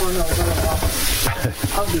 Okay, come on over.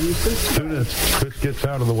 I'll give you some. As soon as Chris gets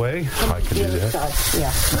out of the way, I can do that.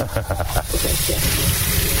 Yeah. Okay, yeah.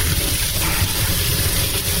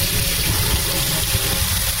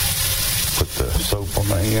 Put the soap on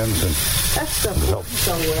my hands and that stuff works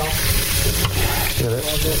so well. Yeah,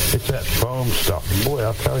 it's that foam stuff. Boy,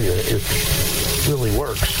 I'll tell you, it really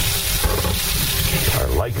works. I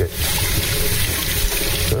like it.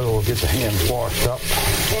 So we'll get the hands washed up.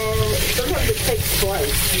 And sometimes it takes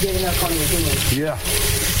twice getting up on your hands. Yeah.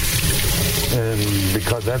 And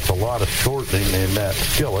because that's a lot of shortening in that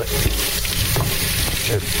skillet,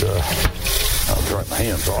 I'll dry my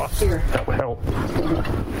hands off. Here. That would help.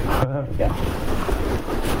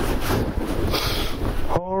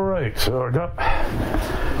 All right, so I got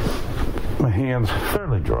my hands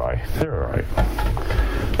fairly dry. They're all right.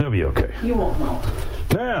 They'll be okay. You won't know.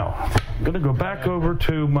 Now, I'm going to go back over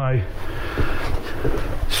to my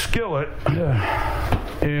skillet.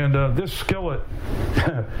 And this skillet,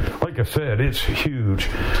 like I said, it's huge.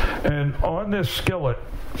 And on this skillet,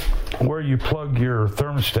 where you plug your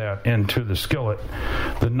thermostat into the skillet,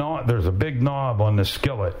 there's a big knob on the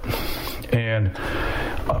skillet, and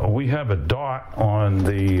we have a dot on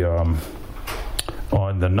the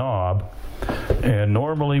knob. And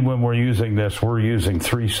normally when we're using this, we're using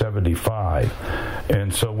 375,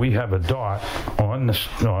 and so we have a dot on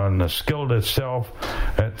the skillet itself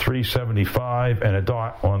at 375 and a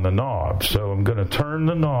dot on the knob. So I'm going to turn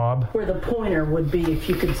the knob where the pointer would be. If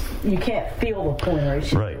you can't feel the pointer, it's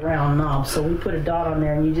just a round knob. So we put a dot on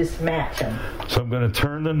there and you just match them. So I'm going to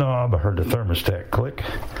turn the knob. I heard the thermostat click,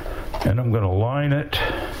 and I'm going to line it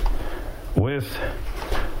with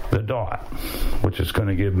the dot, which is going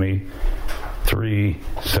to give me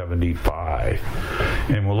 375,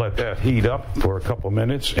 and we'll let that heat up for a couple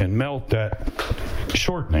minutes and melt that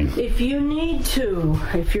shortening. If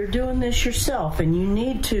you're doing this yourself and you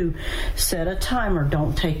need to set a timer,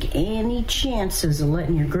 don't take any chances of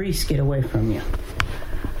letting your grease get away from you.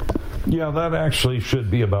 Yeah, that actually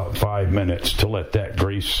should be about 5 minutes to let that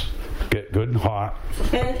grease get good and hot,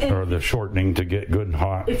 or the shortening to get good and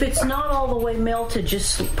hot. If it's not all the way melted,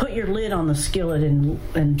 just put your lid on the skillet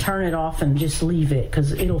and turn it off and just leave it,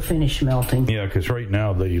 because it'll finish melting. Yeah, because right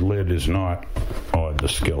now the lid is not on the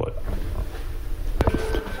skillet.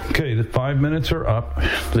 Okay, the 5 minutes are up.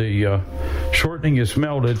 The shortening is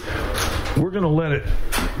melted. We're going to let it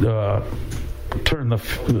turn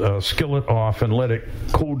the skillet off and let it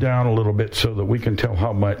cool down a little bit so that we can tell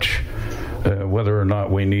how much, whether or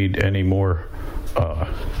not we need any more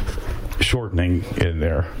shortening in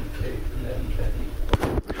there.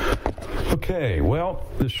 Okay, well,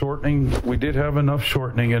 the shortening, we did have enough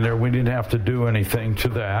shortening in there. We didn't have to do anything to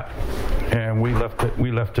that, and we left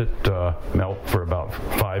it melt for about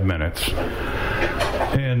 5 minutes.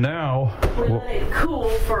 And now we let it cool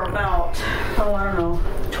for about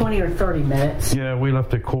 20 or 30 minutes. Yeah, we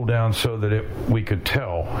left it cool down so that we could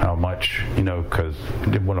tell how much, because we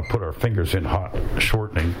didn't want to put our fingers in hot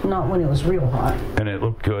shortening. Not when it was real hot. And it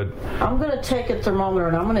looked good. I'm going to take a thermometer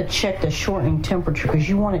and I'm going to check the shortening temperature, because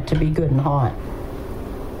you want it to be good and hot.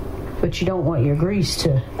 But you don't want your grease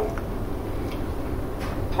to...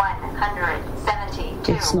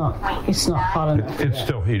 172. It's not hot enough. It's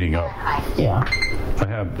still heating up. Yeah. I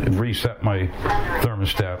have reset my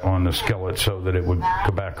thermostat on the skillet so that it would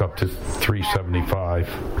go back up to 375.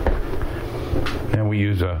 And we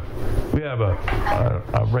have a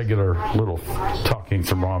regular little talking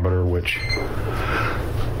thermometer, which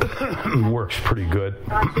works pretty good.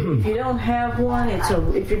 If you don't have one,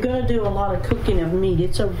 if you're going to do a lot of cooking of meat,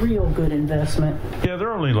 it's a real good investment. Yeah,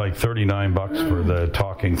 they're only like $39 for the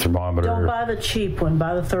talking thermometer. Don't buy the cheap one,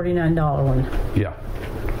 buy the $39 one. Yeah.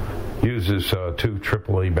 Uses 2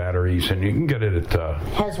 AAA batteries, and you can get it at...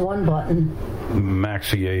 has one button.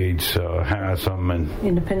 Maxi Aids has them, and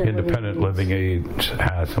Independent Living Aids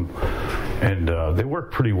has them. And they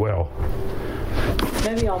work pretty well.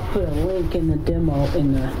 Maybe I'll put a link in the demo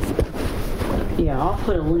I'll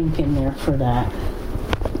put a link in there for that.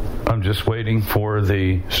 I'm just waiting for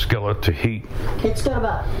the skillet to heat. It's got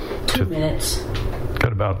about 2 minutes.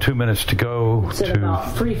 Got about 2 minutes to go. It's at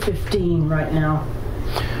about 3:15 right now.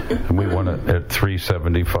 And we want it at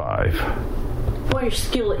 375.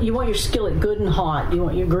 You want your skillet good and hot. You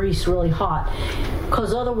want your grease really hot.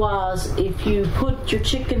 Because otherwise, if you put your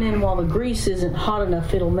chicken in while the grease isn't hot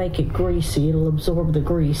enough, it'll make it greasy. It'll absorb the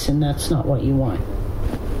grease, and that's not what you want.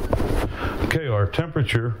 Okay, our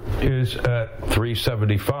temperature is at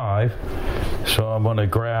 375. So I'm going to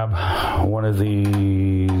grab one of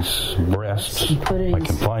these breasts. I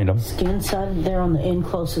can find them. Skin side there on the end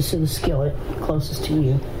closest to the skillet, closest to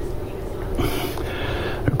you.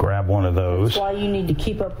 Grab one of those. That's why you need to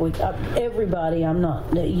keep up with everybody.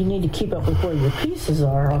 You need to keep up with where your pieces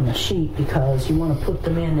are on the sheet, because you want to put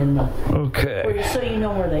them in the. Okay. So you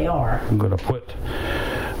know where they are. I'm going to put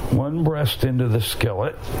one breast into the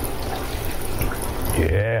skillet.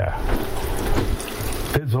 Yeah.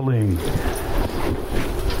 Fizzling.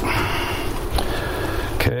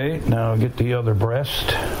 Okay, now get the other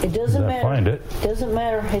breast. It doesn't matter. Find it. Doesn't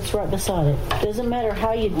matter. It's right beside it. Doesn't matter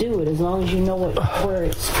how you do it, as long as you know where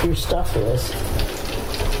your stuff is.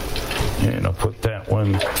 And I'll put that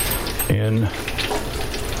one in.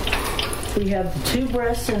 You have the 2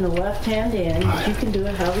 breasts in the left-hand end. You can do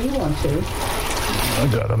it however you want to. I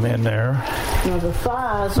got them in there. Now the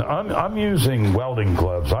thighs. I'm using welding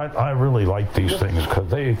gloves. I really like these things because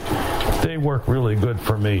they work really good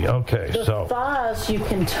for me. Okay, the thighs you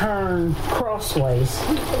can turn crossways,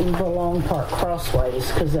 the long part crossways,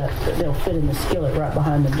 because they'll fit in the skillet right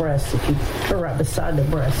behind the breast or right beside the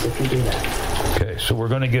breast if you do that. Okay, so we're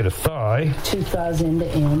going to get a thigh. 2 thighs end to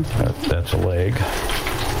end. That's a leg.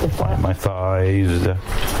 Find my thighs.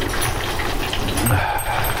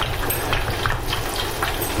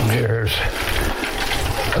 There's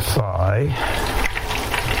a thigh,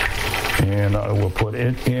 and I will put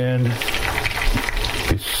it in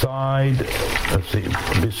beside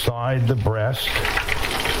the breast.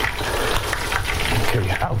 Okay,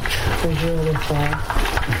 ouch. There's your other thigh.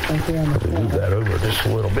 Move that over just a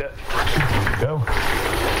little bit. There we go.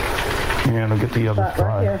 And I'll get the other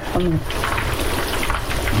thigh. Right here.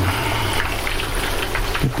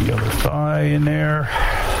 Get the other thigh in there.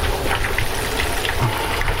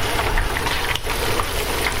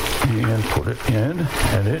 And put it in,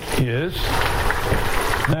 and it is.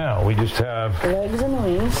 Now we just have legs and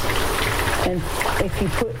wings, and if you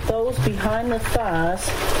put those behind the thighs,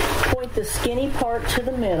 point the skinny part to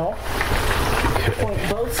the middle. Point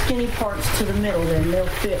both skinny parts to the middle, then they'll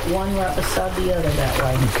fit one right beside the other that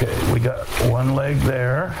way. Okay, we got one leg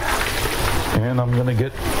there, and I'm going to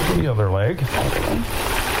get the other leg.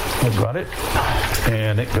 I've got it,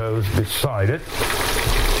 and it goes beside it,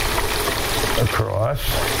 across.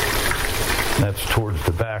 That's towards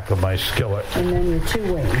the back of my skillet. And then your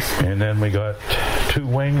 2 wings. And then we got 2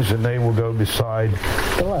 wings, and they will go beside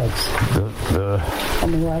the legs.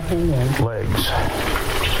 On the right-hand end. Legs.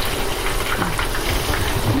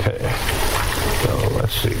 Okay. So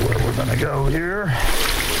let's see where we're going to go here.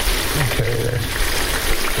 Okay, there's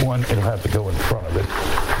one. It'll have to go in front of it.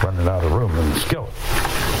 Running out of room in the skillet.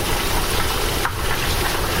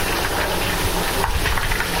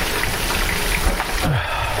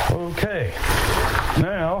 Okay.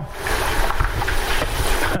 Now,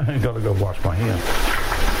 I got to go wash my hands.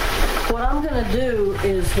 What I'm going to do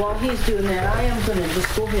is, while he's doing that, I am going to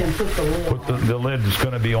just go ahead and put the lid on. The lid is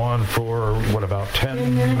going to be on for, what, about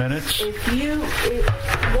 10 minutes? If you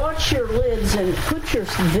watch your lids and put your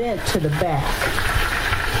vent to the back.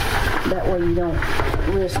 That way you don't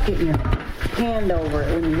risk getting your hand over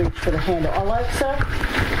it when you reach for the handle. Alexa,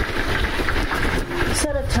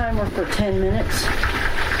 set a timer for 10 minutes.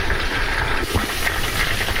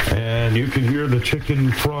 And you can hear the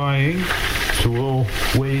chicken frying, so we'll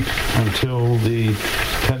wait until the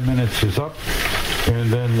 10 minutes is up,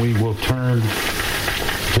 and then we will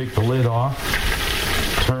take the lid off,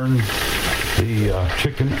 turn the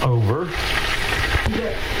chicken over.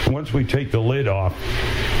 Once we take the lid off,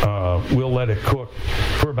 we'll let it cook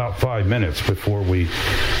for about 5 minutes before we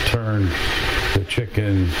turn the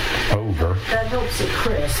chicken over. That helps it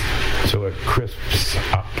crisp. So it crisps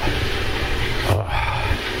up.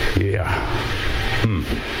 Yeah.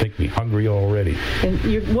 Make me hungry already.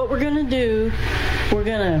 And what we're going to do, we're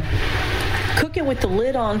going to cook it with the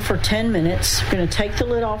lid on for 10 minutes. We're going to take the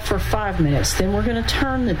lid off for 5 minutes. Then we're going to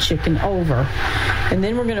turn the chicken over. And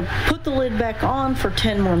then we're going to put the lid back on for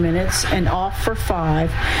 10 more minutes and off for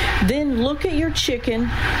 5. Then look at your chicken.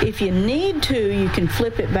 If you need to, you can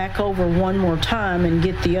flip it back over one more time and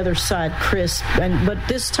get the other side crisp. But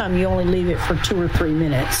this time you only leave it for 2 or 3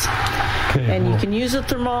 minutes. Okay, and you can use a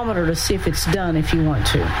thermometer to see if it's done if you want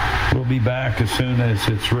to. We'll be back as soon as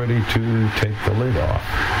it's ready to take the lid off.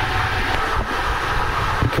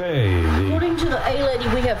 Okay. According to the A-Lady,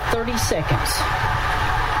 we have 30 seconds.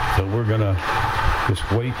 So we're going to just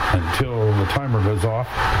wait until the timer goes off.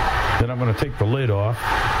 Then I'm going to take the lid off.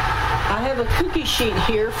 I have a cookie sheet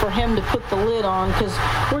here for him to put the lid on because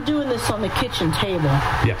we're doing this on the kitchen table.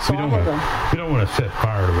 Yeah, so we don't want to set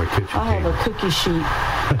fire to a kitchen table. I have a cookie sheet.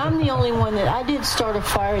 I'm the only one that I did start a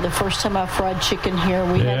fire the first time I fried chicken here.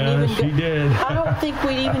 We hadn't even she did. I don't think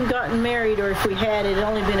we'd even gotten married, or if we had, it had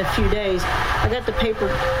only been a few days. I got the paper.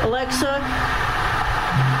 Alexa,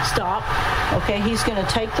 stop. Okay, he's going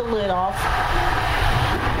to take the lid off.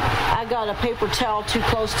 I got a paper towel too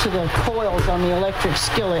close to the coils on the electric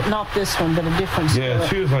skillet. Not this one, but a different skillet. Yeah,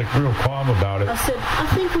 she was like real calm about it. I said, I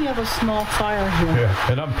think we have a small fire here.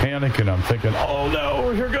 Yeah, and I'm panicking. I'm thinking, oh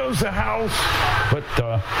no, here goes the house. But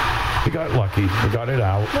we got lucky. We got it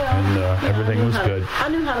out, and everything was good. I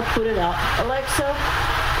knew how to put it out. Alexa,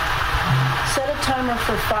 set a timer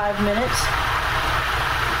for 5 minutes.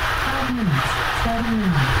 5 minutes. 5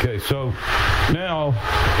 minutes. Okay, so now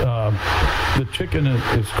the chicken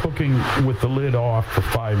is cooking with the lid off for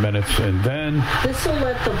 5 minutes, and then this will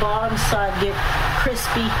let the bottom side get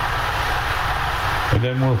crispy.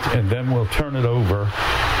 And then we'll turn it over,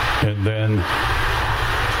 and then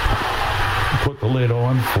put the lid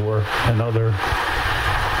on for another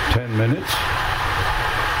 10 minutes,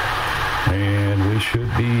 and we should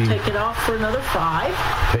be take it off for another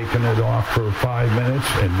 5. Taking it off for 5 minutes,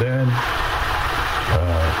 and then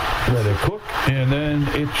let it cook, and then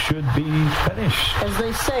it should be finished. As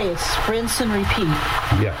they say, it's rinse and repeat.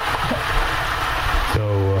 Yeah.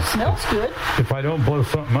 So smells good. If I don't blow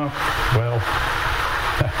something up, well,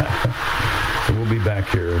 so we'll be back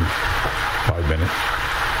here in 5 minutes.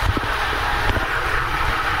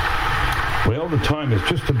 Well, the time is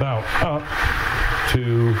just about up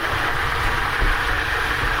to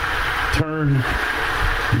turn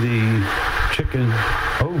the chicken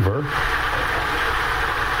over.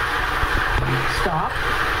 Stop.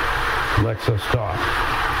 Alexa, stop.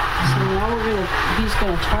 So now he's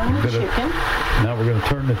going to turn the chicken. Now we're going to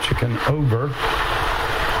turn the chicken over.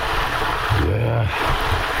 Yeah.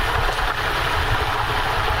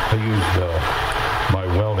 I used my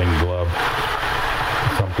welding glove.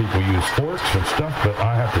 Some people use forks and stuff, but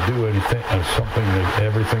I have to do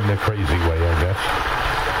everything the crazy way, I guess.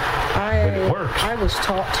 But it works. I was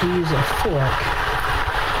taught to use a fork.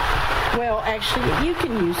 Well, actually, you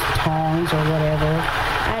can use tongs or whatever.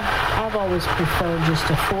 I've always preferred just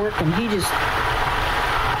a fork, and he just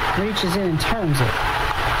reaches in and turns it.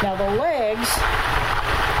 Now, the legs,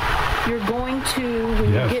 you're going to, when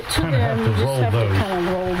you get to them, you just have to kind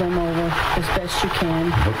of roll them over as best you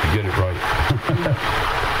can. Hope you get it right.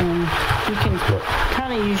 And you can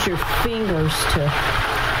kind of use your fingers to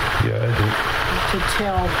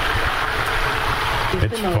tell.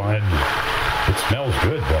 It's fun. It smells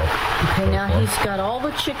good, though. Okay, now he's got all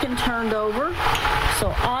the chicken turned over,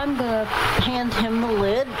 so I'm going to hand him the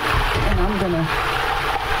lid, and I'm going to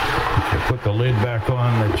put the lid back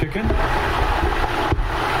on the chicken.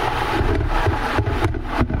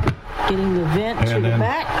 Getting the vent to the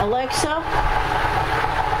back. Alexa,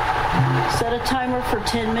 set a timer for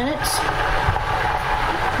 10 minutes.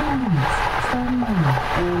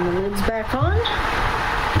 And the lid's back on.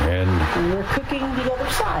 And we're cooking the other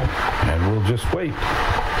side. And we'll just wait.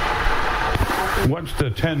 Once the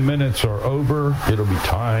 10 minutes are over, it'll be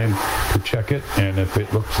time to check it. And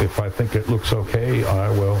if I think it looks okay, I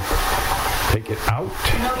will take it out.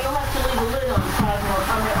 No, you'll have to leave the lid on 5 more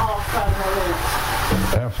minutes.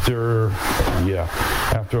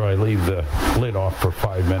 After I leave the lid off for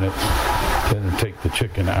 5 minutes, then take the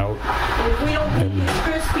chicken out. If we don't think it's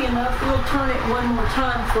crispy enough, we'll turn it one more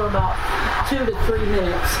time for about 2 to 3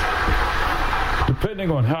 minutes.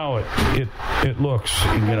 Depending on how it looks,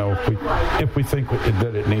 if we think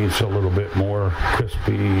that it needs a little bit more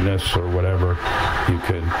crispiness or whatever, you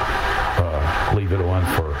could leave it on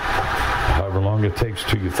for however long it takes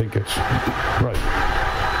till you think it's right.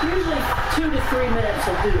 Usually 2 to 3 minutes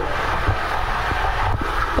will do it.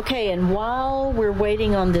 Okay, and while we're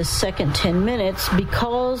waiting on this second 10 minutes,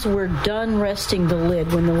 because we're done resting the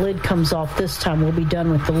lid, when the lid comes off this time, we'll be done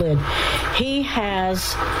with the lid. He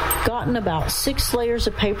has gotten about 6 layers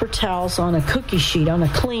of paper towels on a cookie sheet, on a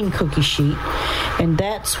clean cookie sheet, and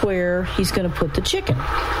that's where he's going to put the chicken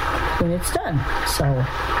when it's done. So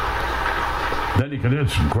then you can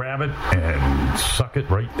just grab it and suck it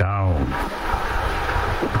right down.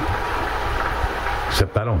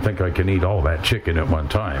 Except I don't think I can eat all that chicken at one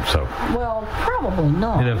time. So, well, probably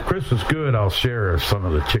not. And if Chris is good, I'll share some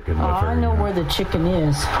of the chicken with her. I know where the chicken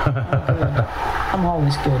is. I'm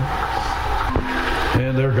always good.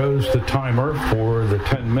 And there goes the timer for the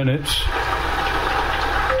 10 minutes.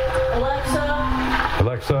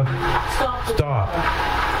 Alexa, stop.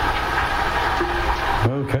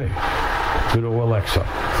 Okay. Good old Alexa.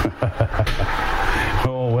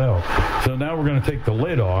 Oh, well. So now we're going to take the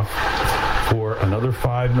lid off for another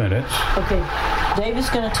 5 minutes. Okay, Dave is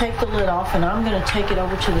going to take the lid off, and I'm going to take it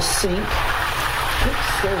over to the sink.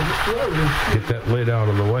 Get that lid out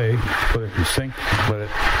of the way, put it in the sink, let it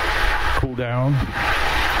cool down,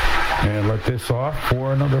 and let this off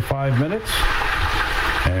for another 5 minutes,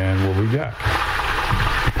 and we'll be back.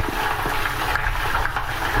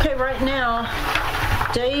 Okay, right now,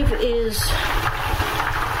 Dave is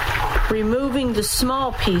removing the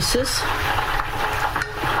small pieces,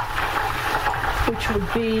 which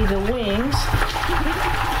would be the wings.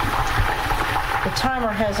 The timer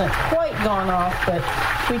hasn't quite gone off, but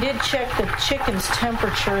we did check the chicken's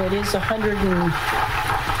temperature. It is 169.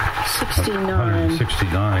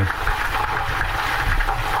 169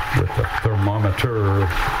 with the thermometer.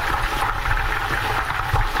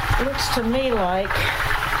 It looks to me like,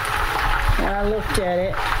 I looked at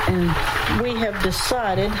it, and we have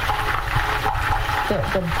decided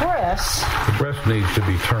that the breast needs to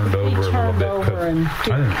be turned over a little bit.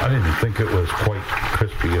 I didn't think it was quite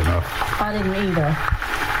crispy enough. I didn't either.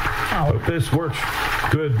 Oh. But this works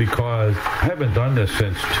good because I haven't done this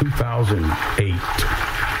since 2008.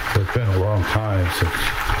 It's been a long time since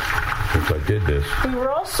I did this. We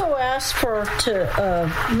were also asked to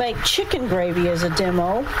make chicken gravy as a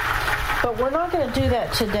demo, but we're not going to do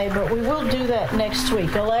that today, but we will do that next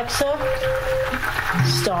week. Alexa,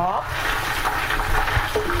 stop.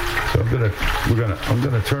 So I'm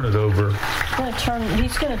gonna turn it over.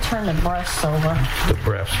 He's gonna turn the breasts over. The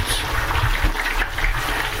breasts.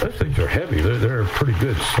 Those things are heavy. They're a pretty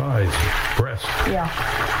good size breast. Yeah.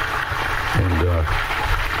 And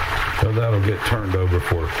so that'll get turned over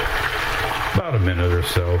for about a minute or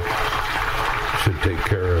so. Should take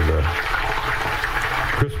care of the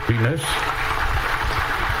crispiness.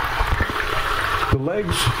 The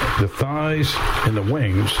legs, the thighs, and the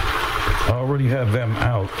wings, I already have them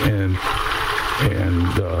out, and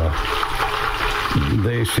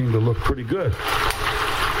they seem to look pretty good.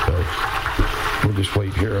 So we'll just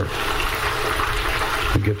wait here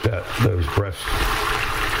to get those breasts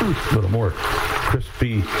a little more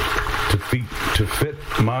crispy to fit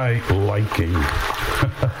my liking.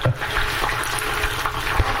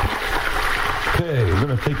 Okay, we're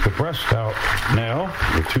going to take the breast out now,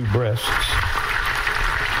 the two breasts,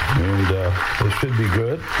 and they should be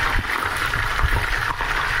good.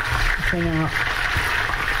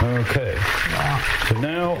 Okay. Yeah. So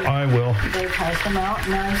now I will. Dave has them out.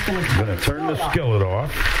 Now he's going to turn the skillet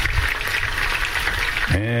off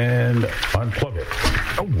and unplug it.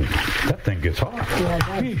 Oh, that thing gets hot.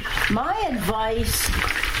 Yeah, my advice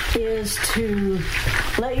is to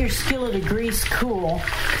let your skillet of grease cool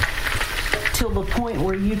till the point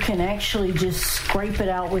where you can actually just scrape it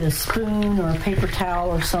out with a spoon or a paper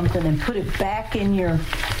towel or something and put it back in your,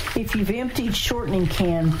 if you've emptied shortening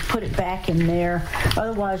can, put it back in there.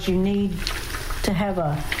 Otherwise you need to have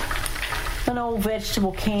an old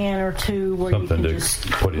vegetable can or two where something you can to just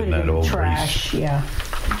put in that old trash. grease. Yeah.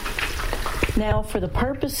 Now for the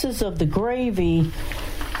purposes of the gravy,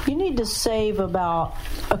 you need to save about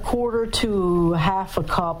a quarter to half a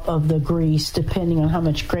cup of the grease, depending on how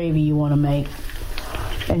much gravy you want to make.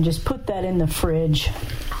 And just put that in the fridge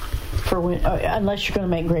for when, unless you're going to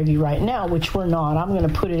make gravy right now, which we're not. I'm going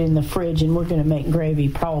to put it in the fridge, and we're going to make gravy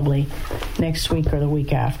probably next week or the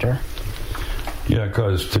week after. Yeah,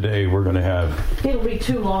 because today we're going to have... It'll be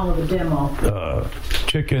too long of a demo.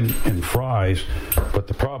 Chicken and fries, but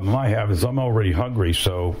the problem I have is I'm already hungry,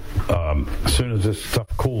 so as soon as this stuff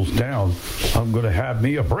cools down, I'm going to have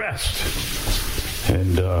me a breast.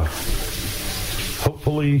 And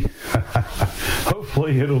hopefully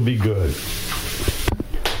it'll be good.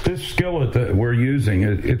 This skillet that we're using,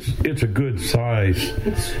 it's a good size.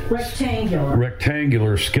 It's rectangular.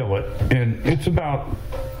 Rectangular skillet, and it's about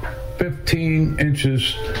 15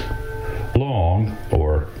 inches long,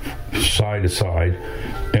 or side to side,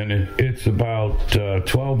 and it's about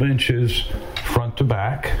 12 inches front to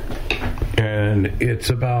back, and it's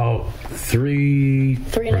about three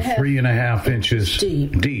and a half inches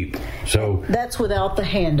deep. So that's without the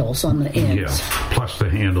handles on the ends. Yeah, plus the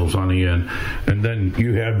handles on the end. And then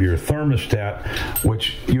you have your thermostat,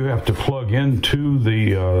 which you have to plug into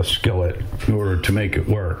the skillet in order to make it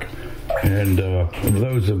work. And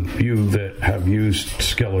those of you that have used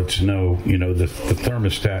skillets know, the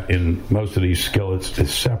thermostat in most of these skillets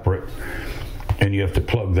is separate, and you have to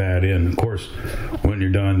plug that in. Of course, when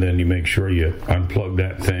you're done, then you make sure you unplug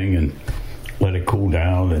that thing and let it cool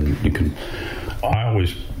down. And I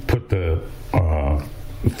always put the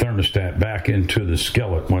thermostat back into the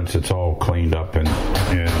skillet once it's all cleaned up, and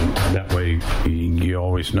that way you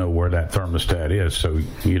always know where that thermostat is, so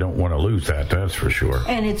you don't want to lose that's for sure.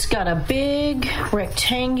 And it's got a big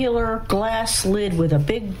rectangular glass lid with a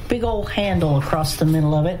big old handle across the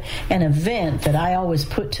middle of it, and a vent that I always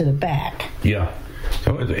put to the back. Yeah,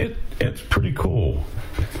 so it's pretty cool.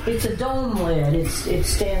 It's a dome lid. It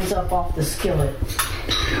stands up off the skillet.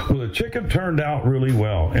 Well, the chicken turned out really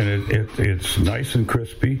well, and it's nice and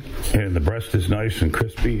crispy, and the breast is nice and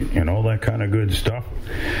crispy, and all that kind of good stuff.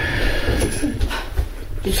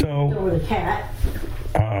 So, over the cat.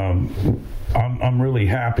 I'm really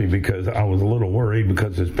happy because I was a little worried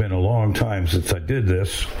because it's been a long time since I did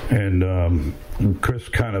this, and Chris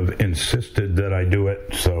kind of insisted that I do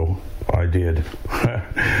it, so I did.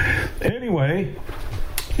 Anyway,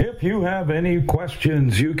 if you have any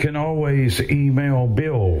questions, you can always email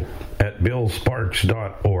Bill at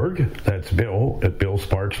billsparks.org. That's Bill at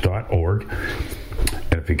billsparks.org.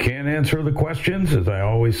 And if you can't answer the questions, as I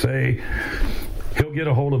always say, he'll get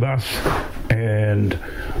a hold of us, and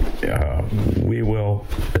we will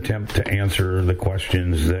attempt to answer the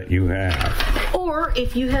questions that you have. Or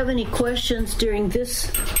if you have any questions during this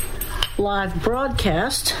live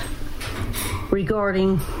broadcast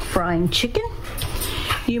regarding frying chicken,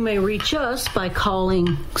 you may reach us by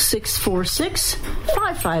calling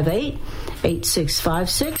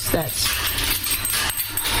 646-558-8656. That's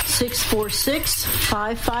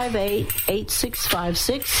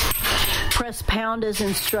 646-558-8656. Press pound as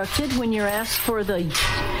instructed. When you're asked for the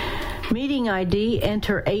meeting ID,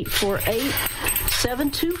 enter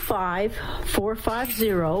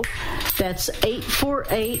 848-725-450. That's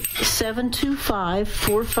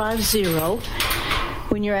 848-725-450.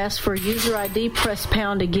 When you're asked for a user ID, press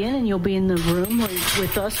pound again, and you'll be in the room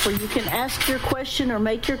with us where you can ask your question or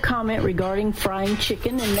make your comment regarding frying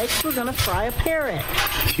chicken. And next, we're going to fry a parrot.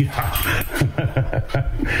 Yeah.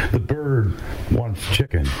 The bird wants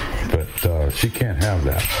chicken, but she can't have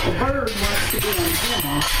that. The bird wants to be on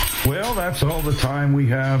demo. Well, that's all the time we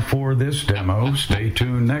have for this demo. Stay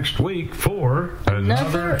tuned next week for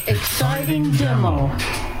another exciting demo.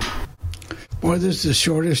 Well, this is the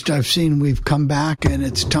shortest I've seen. We've come back, and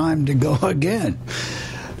it's time to go again.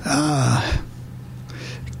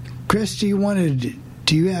 Chris, do you want to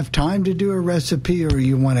Do you have time to do a recipe, or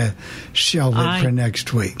you want to shelve it for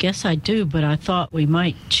next week? Guess I do, but I thought we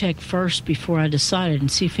might check first before I decided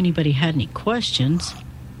and see if anybody had any questions.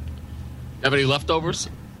 Have any leftovers?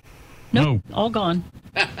 Nope, all gone.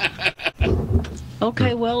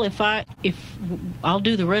 Okay, well, if I'll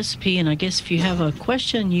do the recipe, and I guess if you have a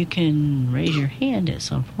question, you can raise your hand at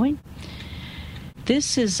some point.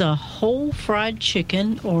 This is a whole fried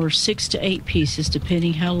chicken, or 6 to 8 pieces,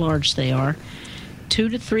 depending how large they are. 2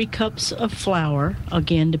 to 3 cups of flour,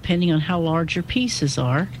 again, depending on how large your pieces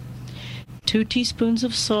are. 2 teaspoons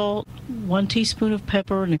of salt, 1 teaspoon of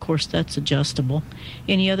pepper, and of course that's adjustable.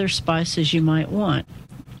 Any other spices you might want.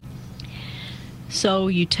 So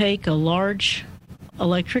you take a large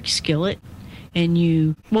electric skillet,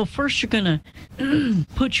 and first you're going to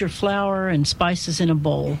put your flour and spices in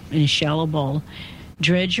a shallow bowl.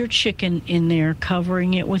 Dredge your chicken in there,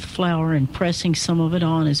 covering it with flour and pressing some of it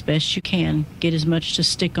on as best you can. Get as much to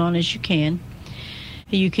stick on as you can.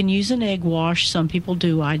 You can use an egg wash. Some people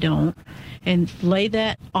do, I don't. And lay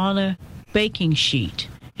that on a baking sheet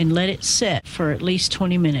and let it set for at least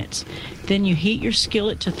 20 minutes. Then you heat your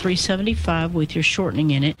skillet to 375 with your shortening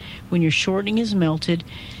in it. When your shortening is melted,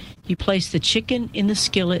 you place the chicken in the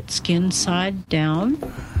skillet, skin side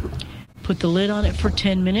down. Put the lid on it for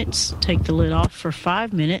 10 minutes. Take the lid off for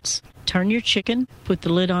 5 minutes. Turn your chicken. Put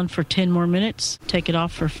the lid on for 10 more minutes. Take it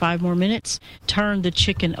off for 5 more minutes. Turn the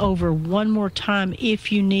chicken over one more time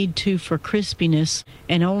if you need to for crispiness,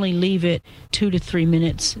 and only leave it 2 to 3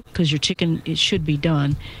 minutes because your chicken, it should be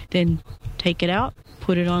done. Then take it out.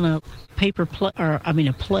 Put it on a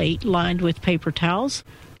plate lined with paper towels,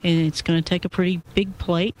 and it's going to take a pretty big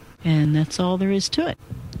plate, and that's all there is to it.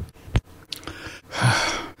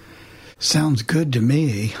 Sounds good to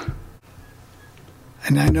me.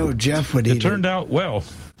 And I know Jeff would eat it. It turned out well.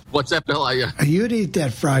 What's that, Bill? You'd eat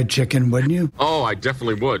that fried chicken, wouldn't you? Oh, I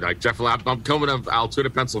definitely would. I'm coming to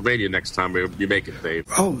Altoona, Pennsylvania next time you make it, Dave.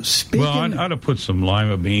 Oh, speaking... Well, I'd have put some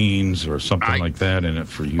lima beans or something like that in it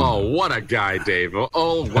for you. Oh, what a guy, Dave.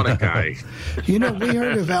 Oh, what a guy. We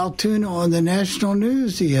heard of Altoona on the national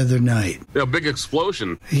news the other night. A big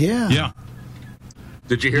explosion. Yeah. Yeah.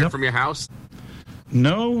 Did you hear it from your house?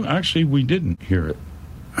 No, actually, we didn't hear it.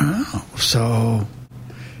 Oh, so...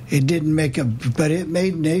 It didn't but it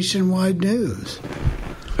made nationwide news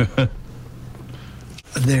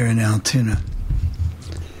there in Altoona.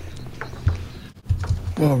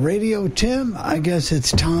 Well, Radio Tim, I guess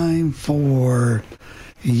it's time for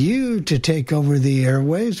you to take over the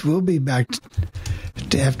airwaves. We'll be back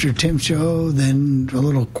after Tim's show, then a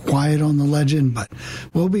little quiet on the legend, but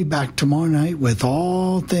we'll be back tomorrow night with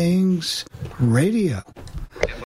all things radio.